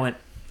movie and I went,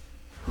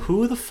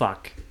 "Who the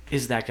fuck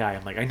is that guy?"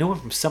 I'm like, I know him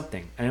from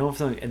something.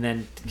 And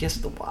then guess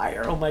The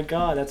Wire. Oh my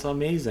god, that's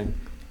amazing.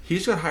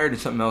 He's got hired in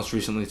something else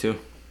recently too. I'm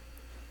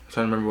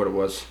trying to remember what it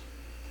was.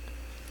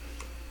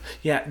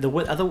 Yeah,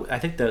 I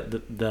think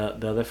the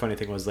other funny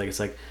thing was like it's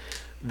like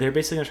they're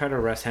basically gonna try to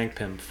arrest Hank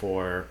Pym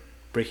for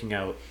breaking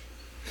out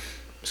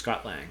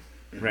Scott Lang,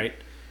 right?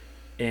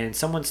 And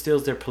someone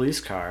steals their police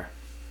car.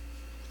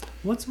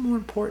 What's more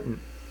important?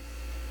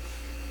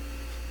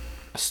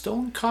 A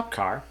stolen cop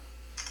car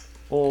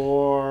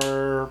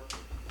or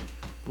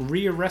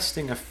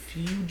rearresting a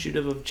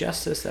fugitive of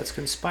justice that's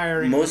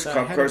conspiring? Most with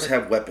cop head cars of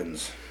have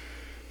weapons.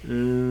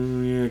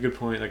 Yeah, good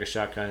point. Like a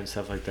shotgun and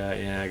stuff like that.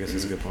 Yeah, I guess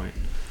that's a good point.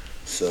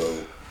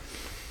 So,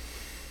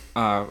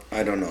 I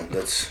don't know.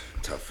 That's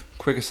tough.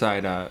 Quick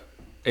aside,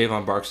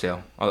 Avon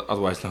Barksdale,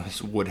 otherwise known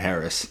as Wood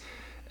Harris,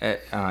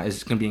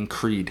 is going to be in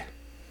Creed.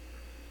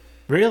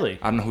 Really?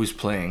 I don't know who's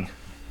playing.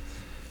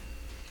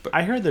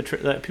 I heard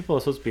that people are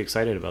supposed to be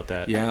excited about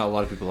that. Yeah, a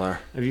lot of people are.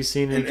 Have you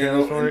seen any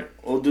trailers for it?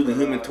 We'll do the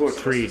Human Torch.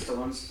 Creed.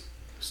 Stallone's-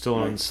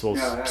 Stallone's supposed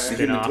Yeah, to The spin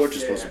Human off. Torch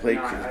is supposed to play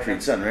No, I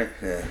Creed's son, right?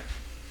 Yeah.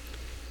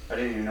 I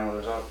didn't even know it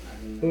was out. I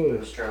didn't know it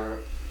was trailer.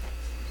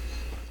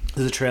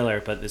 There's a trailer,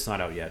 but it's not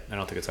out yet. I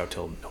don't think it's out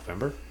till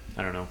November.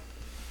 I don't know.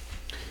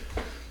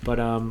 But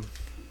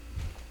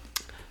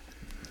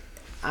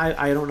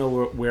I don't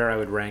know where I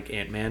would rank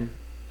Ant-Man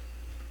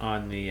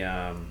on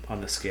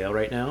the scale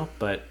right now,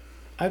 but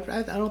I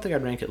don't think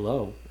I'd rank it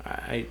low.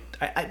 I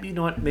you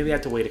know what? Maybe I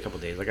have to wait a couple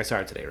days. Like I saw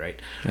it today, right?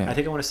 Yeah. I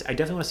think I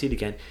definitely want to see it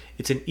again.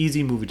 It's an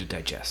easy movie to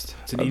digest.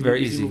 It's an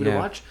Very easy easy, movie to yeah.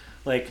 watch.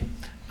 Like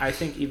I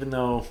think even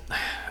though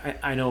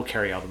I know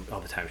Carrie all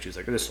the time, she was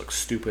like, "This looks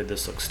stupid.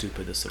 This looks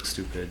stupid. This looks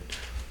stupid."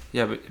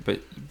 Yeah,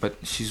 but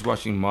she's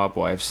watching Mob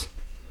Wives.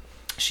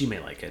 She may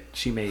like it.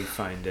 She may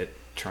find it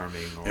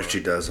charming. Or If she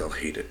does, I'll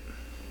hate it.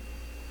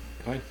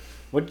 fine.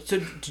 What? So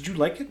did you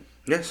like it?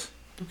 Yes.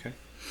 Okay.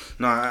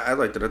 No, I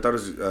liked it. I thought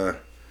it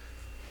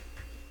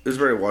was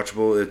very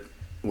watchable. It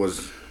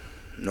was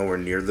nowhere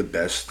near the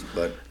best,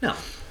 but No.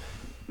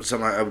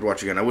 something I would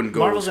watch again. I wouldn't go.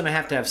 Marvel's gonna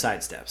have to have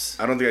sidesteps.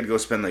 I don't think I'd go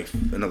spend like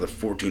another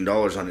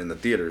 $14 on it in the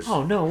theaters.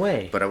 Oh no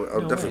way! But I'll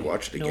No definitely way.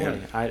 watch it No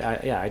again.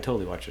 way. I'd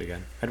totally watch it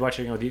again. I'd watch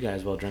it again with you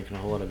guys while drinking a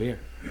whole lot of beer.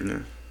 Yeah.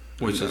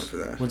 Which I'm down is- for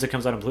that. Once it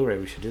comes out on Blu-ray,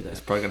 we should do It's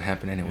that. probably going to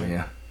happen anyway,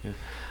 yeah.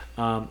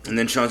 And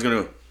then Sean's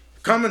gonna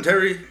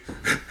Commentary.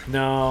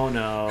 No.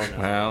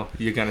 Well,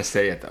 you're gonna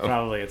say it though.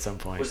 Probably at some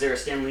point. Was there a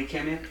Stan Lee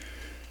cameo?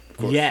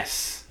 course.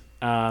 Yes.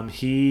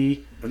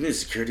 He Wasn't he a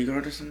security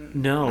guard or something?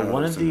 no.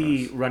 One of someone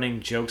the else. running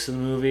jokes in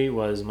the movie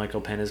was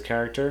Michael Pena's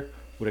character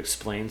would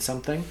explain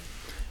something,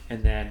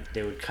 and then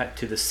they would cut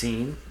to the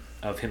scene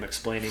of him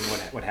explaining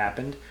what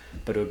happened,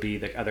 but it would be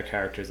the other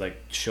characters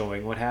like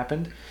showing what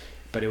happened,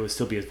 but it would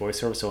still be his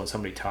voiceover. So when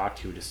somebody talked,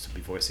 he would just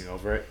be voicing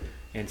over it.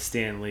 And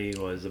Stan Lee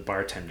was a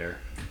bartender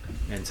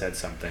and said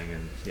something,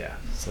 and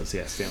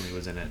Stan Lee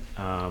was in it.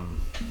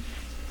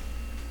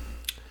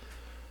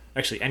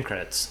 Actually, end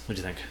credits. What'd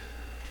you think?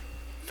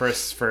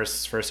 First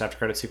after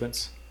credit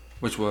sequence.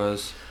 Which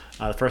was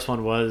The first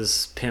one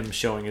was Pym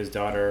showing his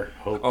daughter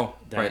Hope.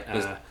 right,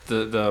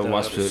 the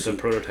wasp suit. The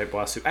prototype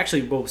wasp suit.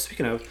 Actually, well,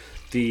 speaking of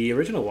the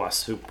original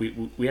wasp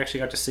suit, we actually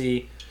got to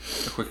see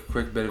A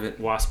quick bit of it.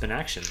 Wasp in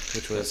action,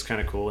 which was kind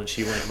of cool. And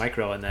she went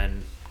micro, and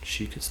then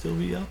she could still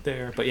be out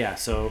there. But yeah,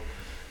 so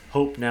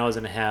Hope now is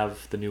going to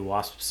have the new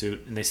Wasp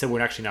suit, and they said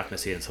we're actually not going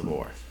to see it in Civil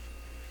War.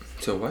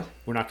 So what?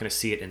 We're not going to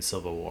see it in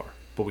Civil War,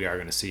 but we are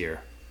going to see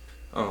her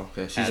Oh,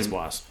 okay. as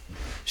Wasp.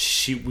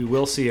 We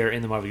will see her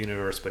in the Marvel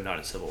Universe, but not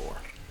in Civil War.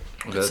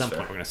 Okay, At some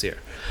point, we're going to see her.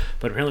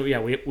 But apparently, yeah,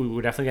 we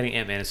were definitely getting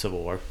Ant-Man in Civil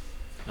War.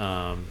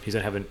 He's going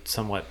to have a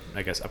somewhat,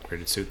 I guess,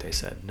 upgraded suit, they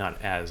said.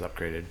 Not as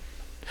upgraded.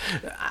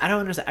 I don't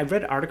understand. I've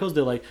read articles,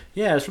 they're like,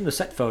 yeah, it's from the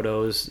set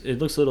photos. It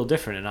looks a little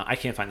different. And I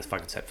can't find this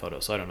fucking set photo,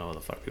 so I don't know what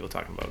the fuck people are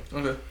talking about.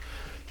 Okay.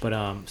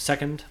 But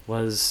second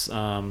was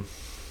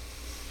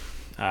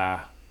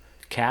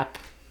Cap,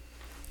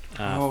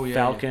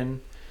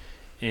 Falcon,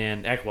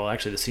 and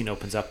actually the scene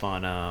opens up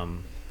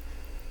on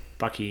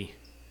Bucky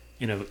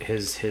in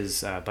his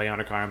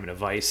bionic arm in a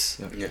vice,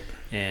 Yeah.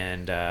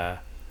 and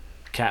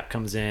Cap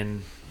comes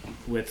in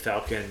with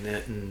Falcon,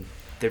 and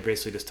they're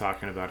basically just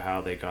talking about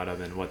how they got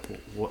him and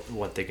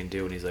what they can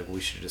do, and he's like, well,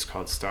 we should have just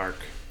called Stark,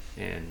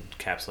 and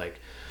Cap's like,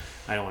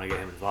 I don't want to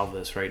get him involved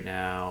with this right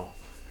now,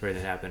 or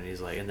anything happened, and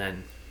he's like, and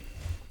then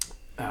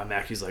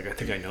Mackey's like, I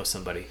think I know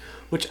somebody,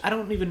 which I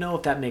don't even know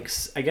if that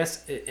makes, I guess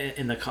they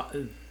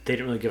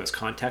didn't really give us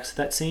context to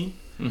that scene,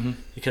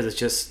 because it's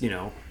just,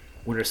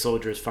 Winter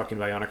Soldier's fucking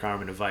bionic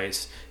arm in a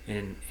vice,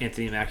 and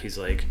Anthony Mackie's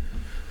like,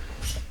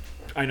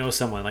 I know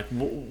someone. Like,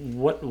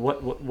 what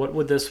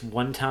would this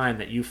one time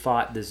that you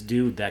fought this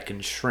dude that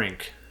can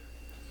shrink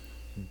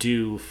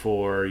do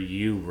for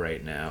you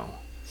right now?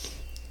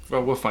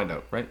 Well, we'll find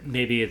out, right?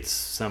 Maybe it's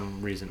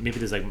some reason. Maybe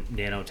there's like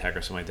nanotech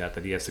or something like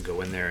that he has to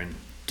go in there and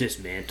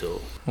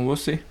dismantle. Well, we'll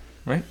see,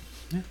 right?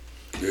 Yeah.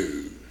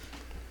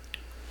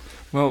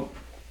 Well,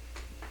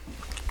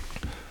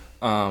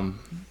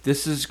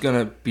 this is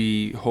gonna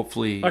be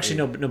hopefully. Actually,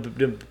 no.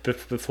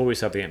 Before we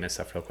stop the Ant-Man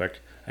stuff, real quick,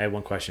 I have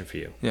one question for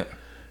you. Yeah.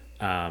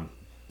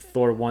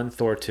 Thor 1,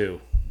 Thor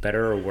 2,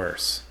 better or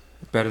worse?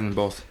 Better than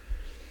both.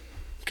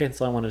 Okay, that's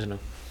all I wanted to know.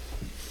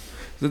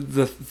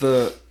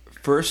 The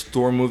first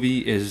Thor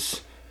movie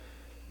is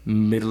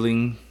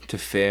middling to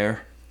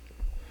fair.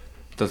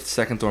 The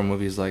second Thor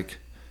movie is like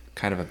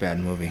kind of a bad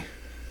movie.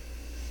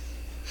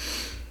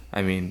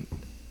 I mean,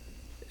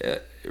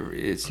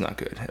 it's not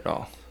good at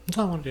all. That's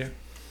all I wanted to hear.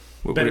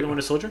 What- Better what- than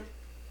Winter Soldier?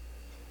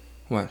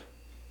 What?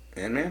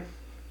 Ant-Man?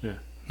 Yeah.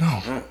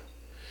 No. Oh.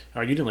 Oh,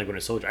 you didn't like Winter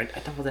Soldier. I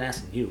thought I wasn't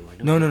asking you.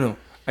 I No. I I know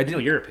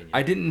didn't. your opinion.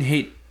 I didn't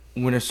hate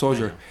Winter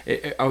Soldier.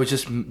 I was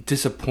just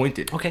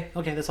disappointed Okay,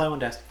 that's all I wanted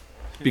to ask.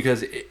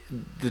 because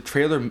the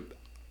trailer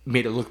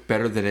made it look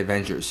better than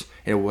Avengers.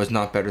 It was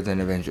not better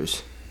than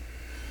Avengers.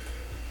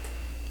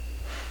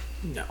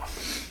 No.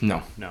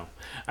 No.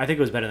 I think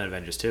it was better than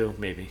Avengers 2,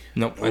 maybe.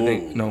 Nope. I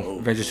think no. Oh.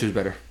 Avengers 2 is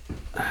better.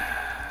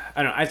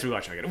 I don't know. I have to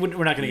watch it again.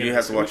 We're not going to get You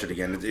have to watch it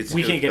again. We can't get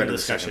into better the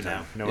discussion second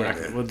now. time. No, we're Yeah. not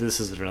going to. Well, this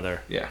is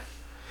another. Yeah.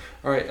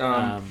 All right.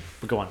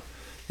 But go on.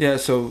 Yeah,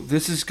 so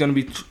this is going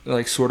to be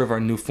like sort of our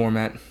new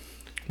format.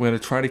 We're going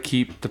to try to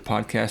keep the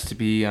podcast to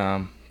be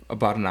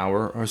about an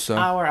hour or so.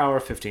 Hour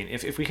 15.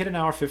 If we hit an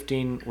hour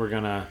 15, we're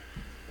going to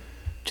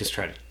just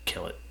try to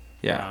kill it.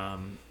 Yeah.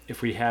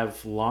 If we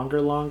have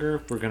longer,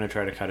 we're going to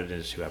try to cut it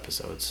into 2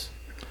 episodes,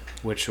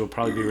 which will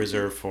probably be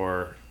reserved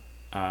for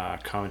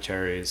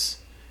commentaries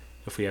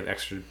if we have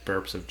extra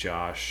burps of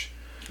Josh.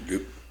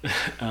 Yep.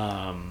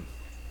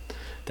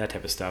 That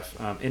type of stuff.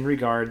 In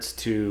regards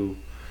to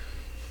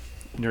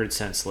Nerd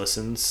Sense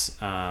listens,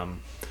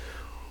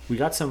 we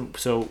got some.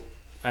 So,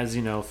 as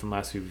you know from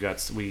last week,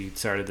 we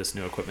started this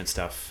new equipment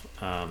stuff,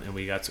 and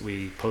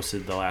we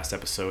posted the last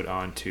episode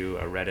onto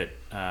a Reddit,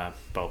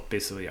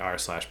 basically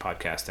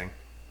r/podcasting.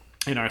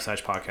 In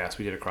r/podcast,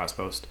 we did a cross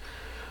post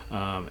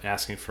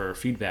asking for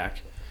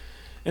feedback.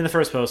 And the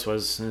first post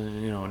was, a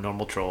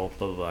normal troll,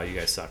 blah, blah, blah, you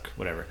guys suck,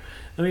 whatever.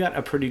 And we got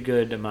a pretty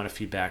good amount of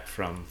feedback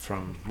from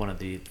someone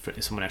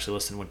actually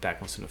listened, went back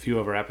and listened to a few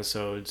of our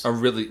episodes. Some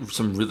really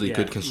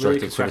good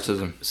constructive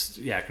criticism.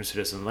 Yeah,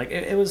 criticism. Like,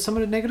 it was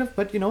somewhat negative,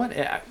 but you know what?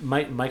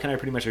 Mike and I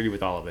pretty much agree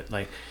with all of it.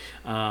 Like,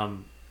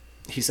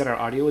 he said our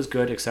audio was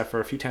good, except for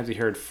a few times he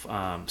heard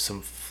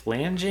some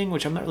flanging,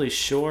 which I'm not really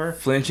sure.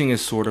 Flanging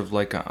is sort of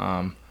like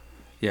a,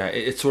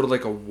 it's sort of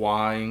like a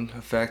whine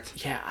effect.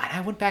 Yeah,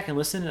 I went back and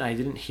listened, and I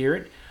didn't hear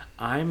it.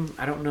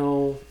 I don't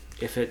know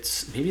if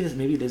it's maybe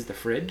it is the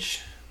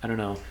fridge. I don't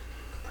know.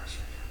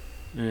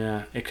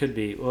 Yeah, it could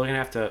be. We're gonna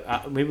have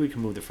to. Maybe we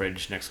can move the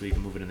fridge next week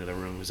and move it in the other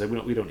room because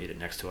we don't need it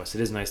next to us.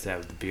 It is nice to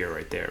have the beer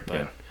right there,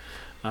 but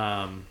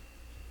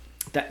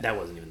that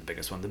wasn't even the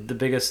biggest one. The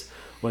biggest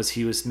was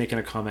he was making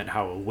a comment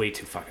how we're way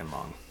too fucking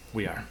long.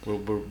 We are.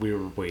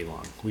 We're way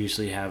long. We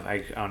usually have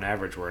on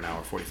average we're an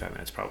hour 45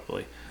 minutes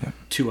probably. Yeah.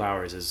 2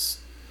 hours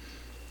is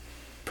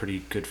pretty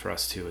good for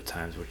us too at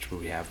times, which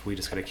we have. We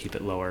just got to keep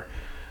it lower.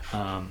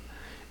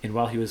 And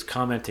while he was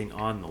commenting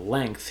on the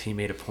length, he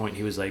made a point.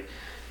 He was like,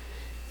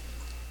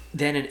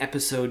 then in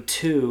episode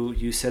 2,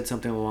 you said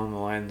something along the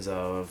lines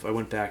of, I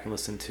went back and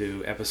listened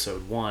to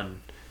episode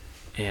 1,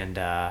 and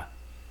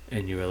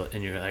you were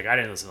like, I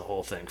didn't listen to the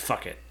whole thing.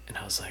 Fuck it. And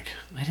I was like,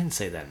 I didn't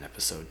say that in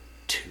episode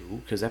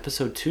 2, because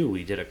episode 2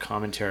 we did a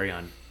commentary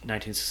on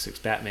 1966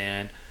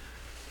 Batman,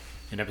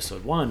 and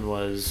episode 1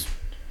 was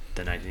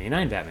the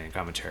 1989 Batman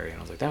commentary, and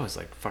I was like, that was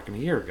like fucking a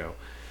year ago.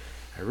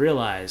 I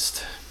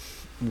realized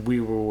he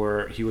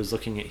was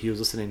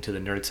listening to the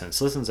Nerd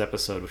Sense Listens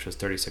episode, which was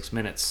 36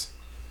 minutes.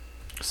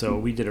 So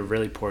we did a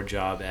really poor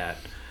job at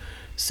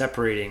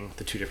separating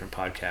the two different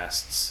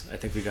podcasts. I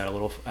think we got a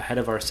little ahead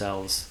of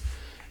ourselves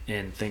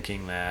in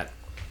thinking that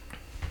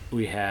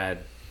we had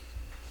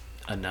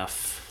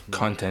enough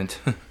content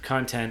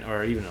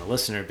or even a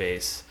listener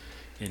base,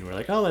 and we're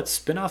like, oh, let's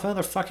spin off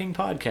another fucking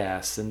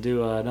podcast and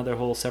do another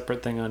whole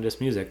separate thing on just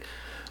music,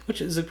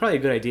 which is probably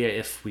a good idea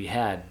if we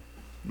had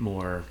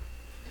more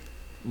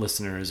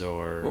listeners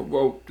or...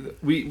 Well,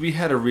 we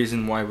had a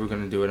reason why we were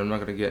going to do it. I'm not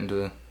going to get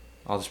into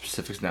all the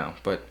specifics now,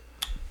 but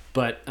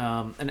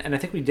and I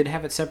think we did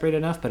have it separate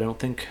enough, but I don't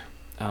think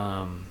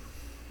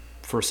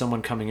for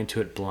someone coming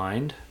into it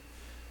blind,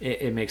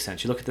 it makes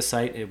sense. You look at the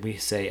site and we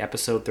say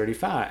episode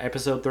 35,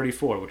 episode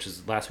 34, which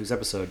is last week's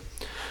episode,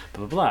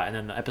 blah, blah, blah. And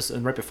then the episode,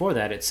 and right before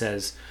that it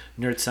says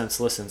Nerd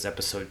Sense Listens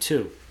episode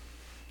 2.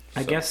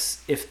 I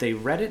guess if I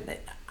read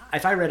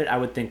it, I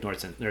would think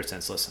Nerd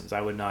Sense Listens.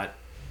 I would not,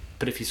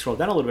 but if you scroll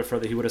down a little bit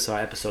further, he would have saw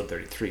episode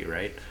 33,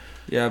 right?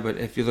 Yeah, but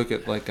if you look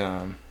at like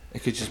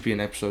it could just be an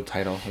episode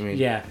title. I mean,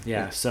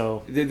 yeah.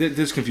 So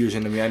there's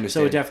confusion. I mean, I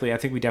understand. So I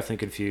think we definitely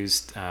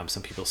confused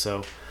some people.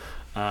 So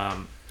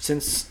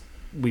since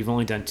we've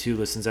only done 2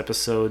 listens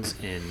episodes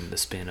in the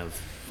span of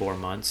 4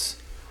 months,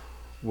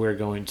 we're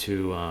going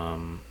to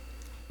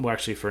well,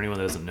 actually, for anyone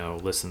that doesn't know,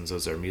 Listens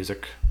is our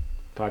music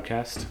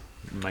podcast.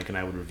 Mike and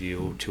I would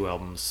review 2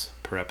 albums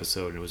per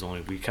episode,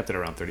 and we kept it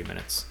around 30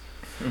 minutes.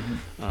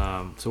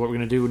 Mm-hmm. So what we're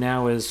going to do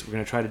now is we're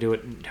going to try to do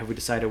it. Have we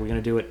decided we're going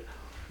to do it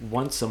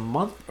once a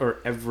month or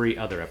every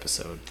other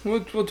episode? We'll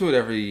do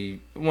it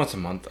once a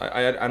month.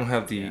 I don't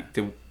have the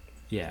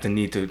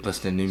need to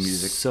listen to new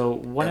music. So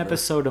one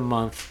episode a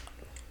month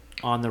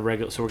on the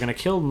regular. So we're gonna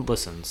kill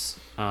listens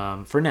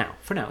for now.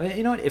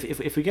 You know what?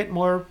 If we get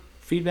more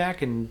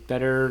feedback and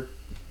better,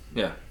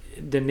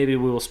 then maybe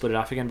we will split it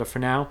off again. But for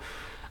now,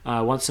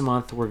 once a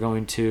month we're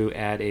going to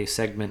add a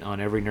segment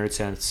on every Nerd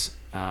Sense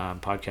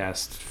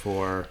podcast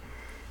we're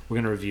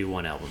gonna review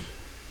one album.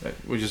 Right.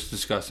 We'll just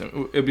discuss it.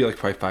 It'll be like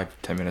probably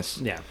 5-10 minutes.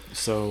 Yeah.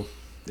 So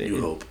you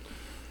hope.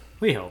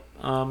 We hope.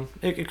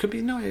 It could be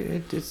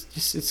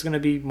it's going to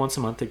be once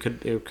a month. It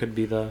could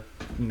be the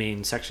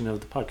main section of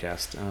the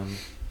podcast,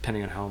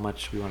 depending on how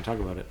much we want to talk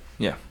about it.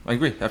 Yeah, I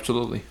agree.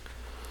 Absolutely.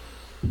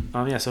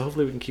 So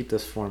hopefully we can keep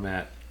this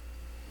format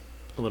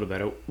a little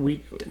better.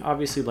 We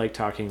obviously like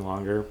talking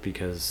longer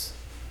because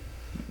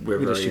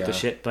we just shoot the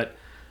shit. But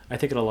I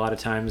think a lot of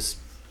times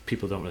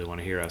people don't really want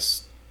to hear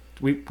us.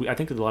 I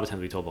think that a lot of times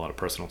we told a lot of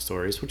personal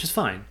stories, which is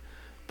fine.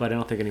 But I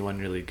don't think anyone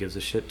really gives a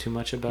shit too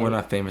much about it. We're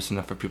not famous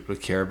enough for people to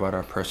care about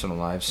our personal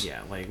lives.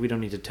 Yeah, like we don't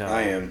need to tell.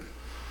 I am.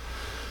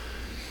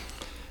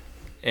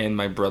 And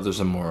my brother's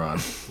a moron.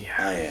 Yeah,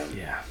 I am.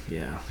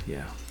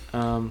 Yeah.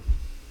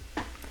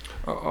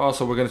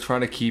 Also, we're going to try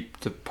to keep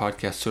the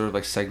podcast sort of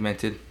like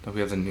segmented. Like we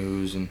have the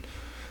news and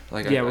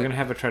like... Yeah, we're going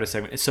to try to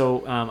segment.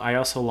 So I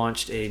also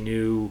launched a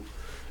new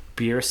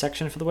beer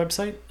section for the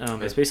website.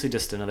 It's basically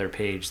just another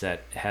page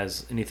that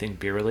has anything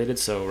beer related.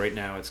 So right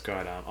now it's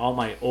got all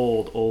my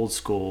old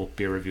school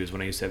beer reviews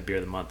when I used to have Beer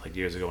of the Month, like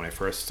years ago when I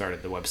first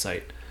started the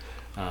website,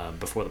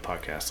 before the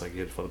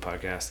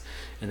podcast,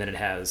 and then it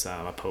has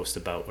a post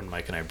about when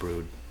Mike and I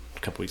brewed a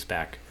couple weeks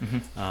back.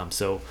 Mm-hmm.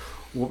 So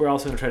what we're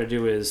also going to try to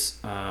do is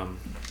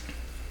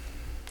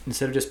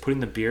instead of just putting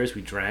the beers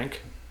we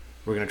drank,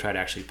 we're going to try to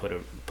actually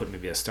put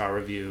maybe a star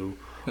review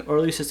or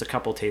at least just a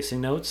couple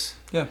tasting notes.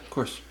 Yeah, of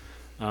course.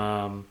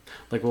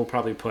 Like we'll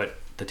probably put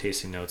the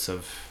tasting notes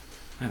of.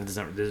 There's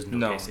no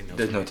tasting notes.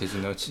 There's no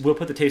tasting notes. We'll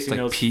put the tasting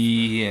notes.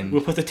 Pee and.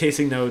 We'll put the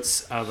tasting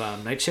notes of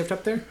Night Shift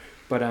up there,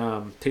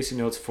 but tasting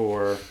notes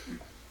for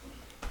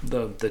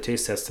the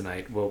taste test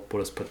tonight. We'll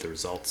just put the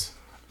results.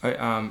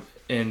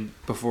 And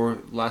before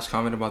last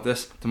comment about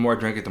this, the more I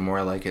drink it, the more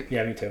I like it.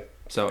 Yeah, me too.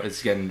 So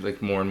it's getting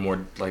like more and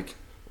more like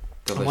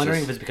delicious. I'm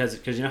wondering if it's because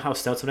you know how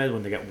stouts sometimes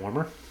when they get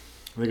warmer,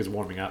 I think it's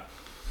warming up.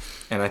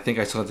 And I think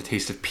I still have the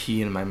taste of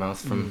pee in my mouth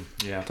from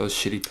those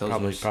shitty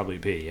pills. Probably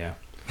pee, yeah.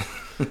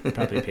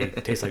 Probably pee.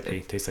 Tastes like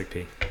pee. Tastes like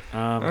pee.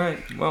 All right.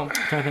 Well, I'm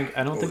trying to think.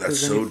 I don't Oh, think that's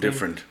there's so anything.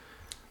 different.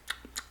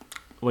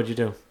 What'd you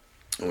do?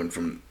 I went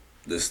from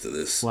this to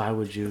this. Why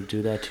would you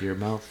do that to your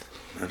mouth?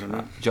 I don't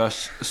know.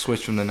 Josh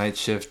switched from the night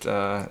shift to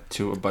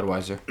a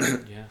Budweiser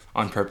Yeah,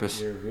 on purpose.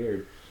 you're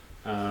weird.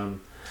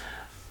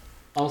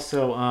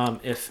 Also,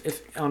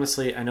 if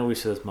honestly, I know we've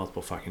said this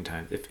multiple fucking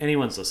times. If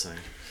anyone's listening,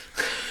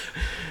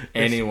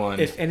 Anyone.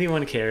 if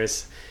anyone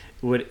cares,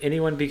 would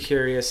anyone be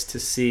curious to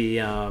see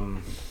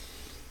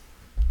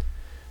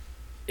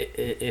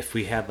if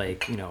we had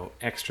like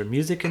extra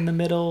music in the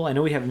middle? I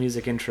know we have a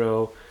music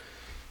intro,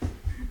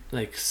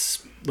 like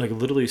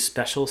literally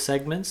special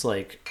segments.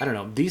 Like I don't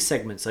know, these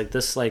segments like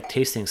this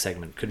tasting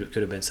segment could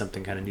have been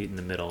something kind of neat in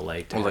the middle,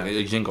 like to Or like have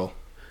a jingle.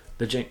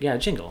 the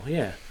jingle,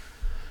 yeah,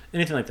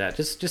 anything like that.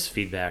 Just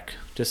feedback.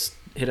 Just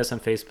hit us on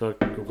Facebook,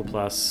 Google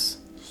Plus,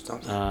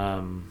 Stop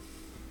that.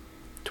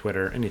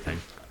 Twitter, anything.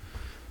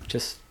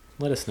 Just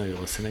let us know you're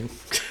listening.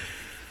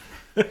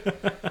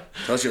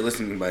 Tell us you're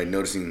listening by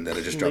noticing that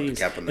I just dropped the Please.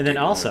 cap on the And then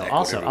table also, it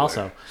echoed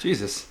everywhere.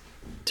 Jesus.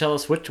 tell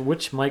us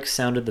which mic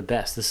sounded the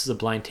best. This is a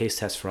blind taste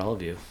test for all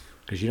of you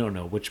because you don't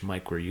know which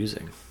mic we're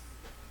using.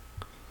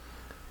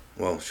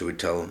 Well, should we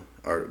tell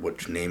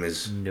which name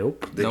is?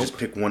 Nope. They Nope. just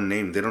pick one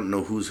name. They don't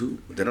know who's who.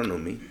 They don't know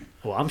me.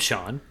 Well, I'm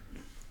Sean.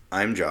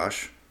 I'm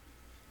Josh.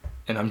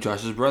 And I'm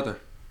Josh's brother,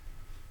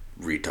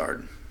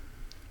 Retard.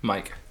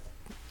 Mike.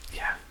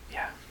 Yeah.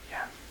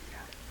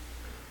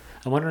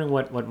 I'm wondering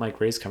what mic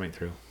Ray's coming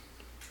through.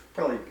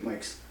 Probably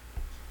Mike's.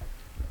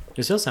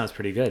 It still sounds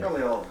pretty good.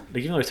 Probably all of them. Like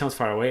even though it sounds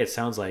far away, it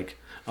sounds like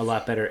a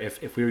lot better.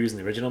 If we were using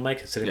the original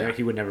mic sitting Yeah. there,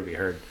 he would never be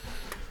heard.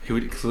 He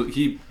would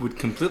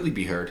completely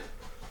be heard.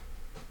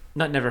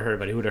 Not never heard,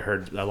 but he would have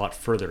heard a lot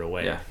further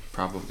away. Yeah,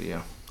 probably.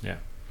 Yeah. Yeah.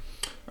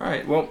 All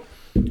right. Well,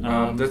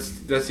 that's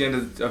the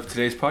end of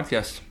today's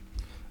podcast.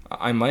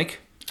 I'm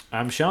Mike,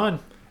 I'm Sean.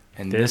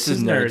 and This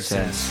is Nerd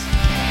Sense.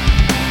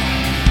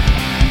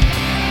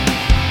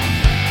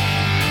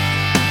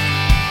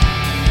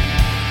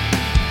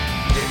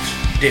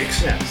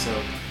 Dicks. Yeah.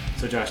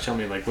 So Josh, tell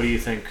me what do you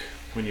think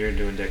when you're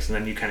doing dicks, and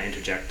then you kind of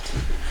interject.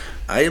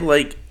 I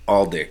like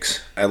all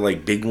dicks. I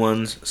like big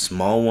ones,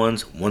 small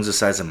ones, ones the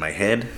size of my head.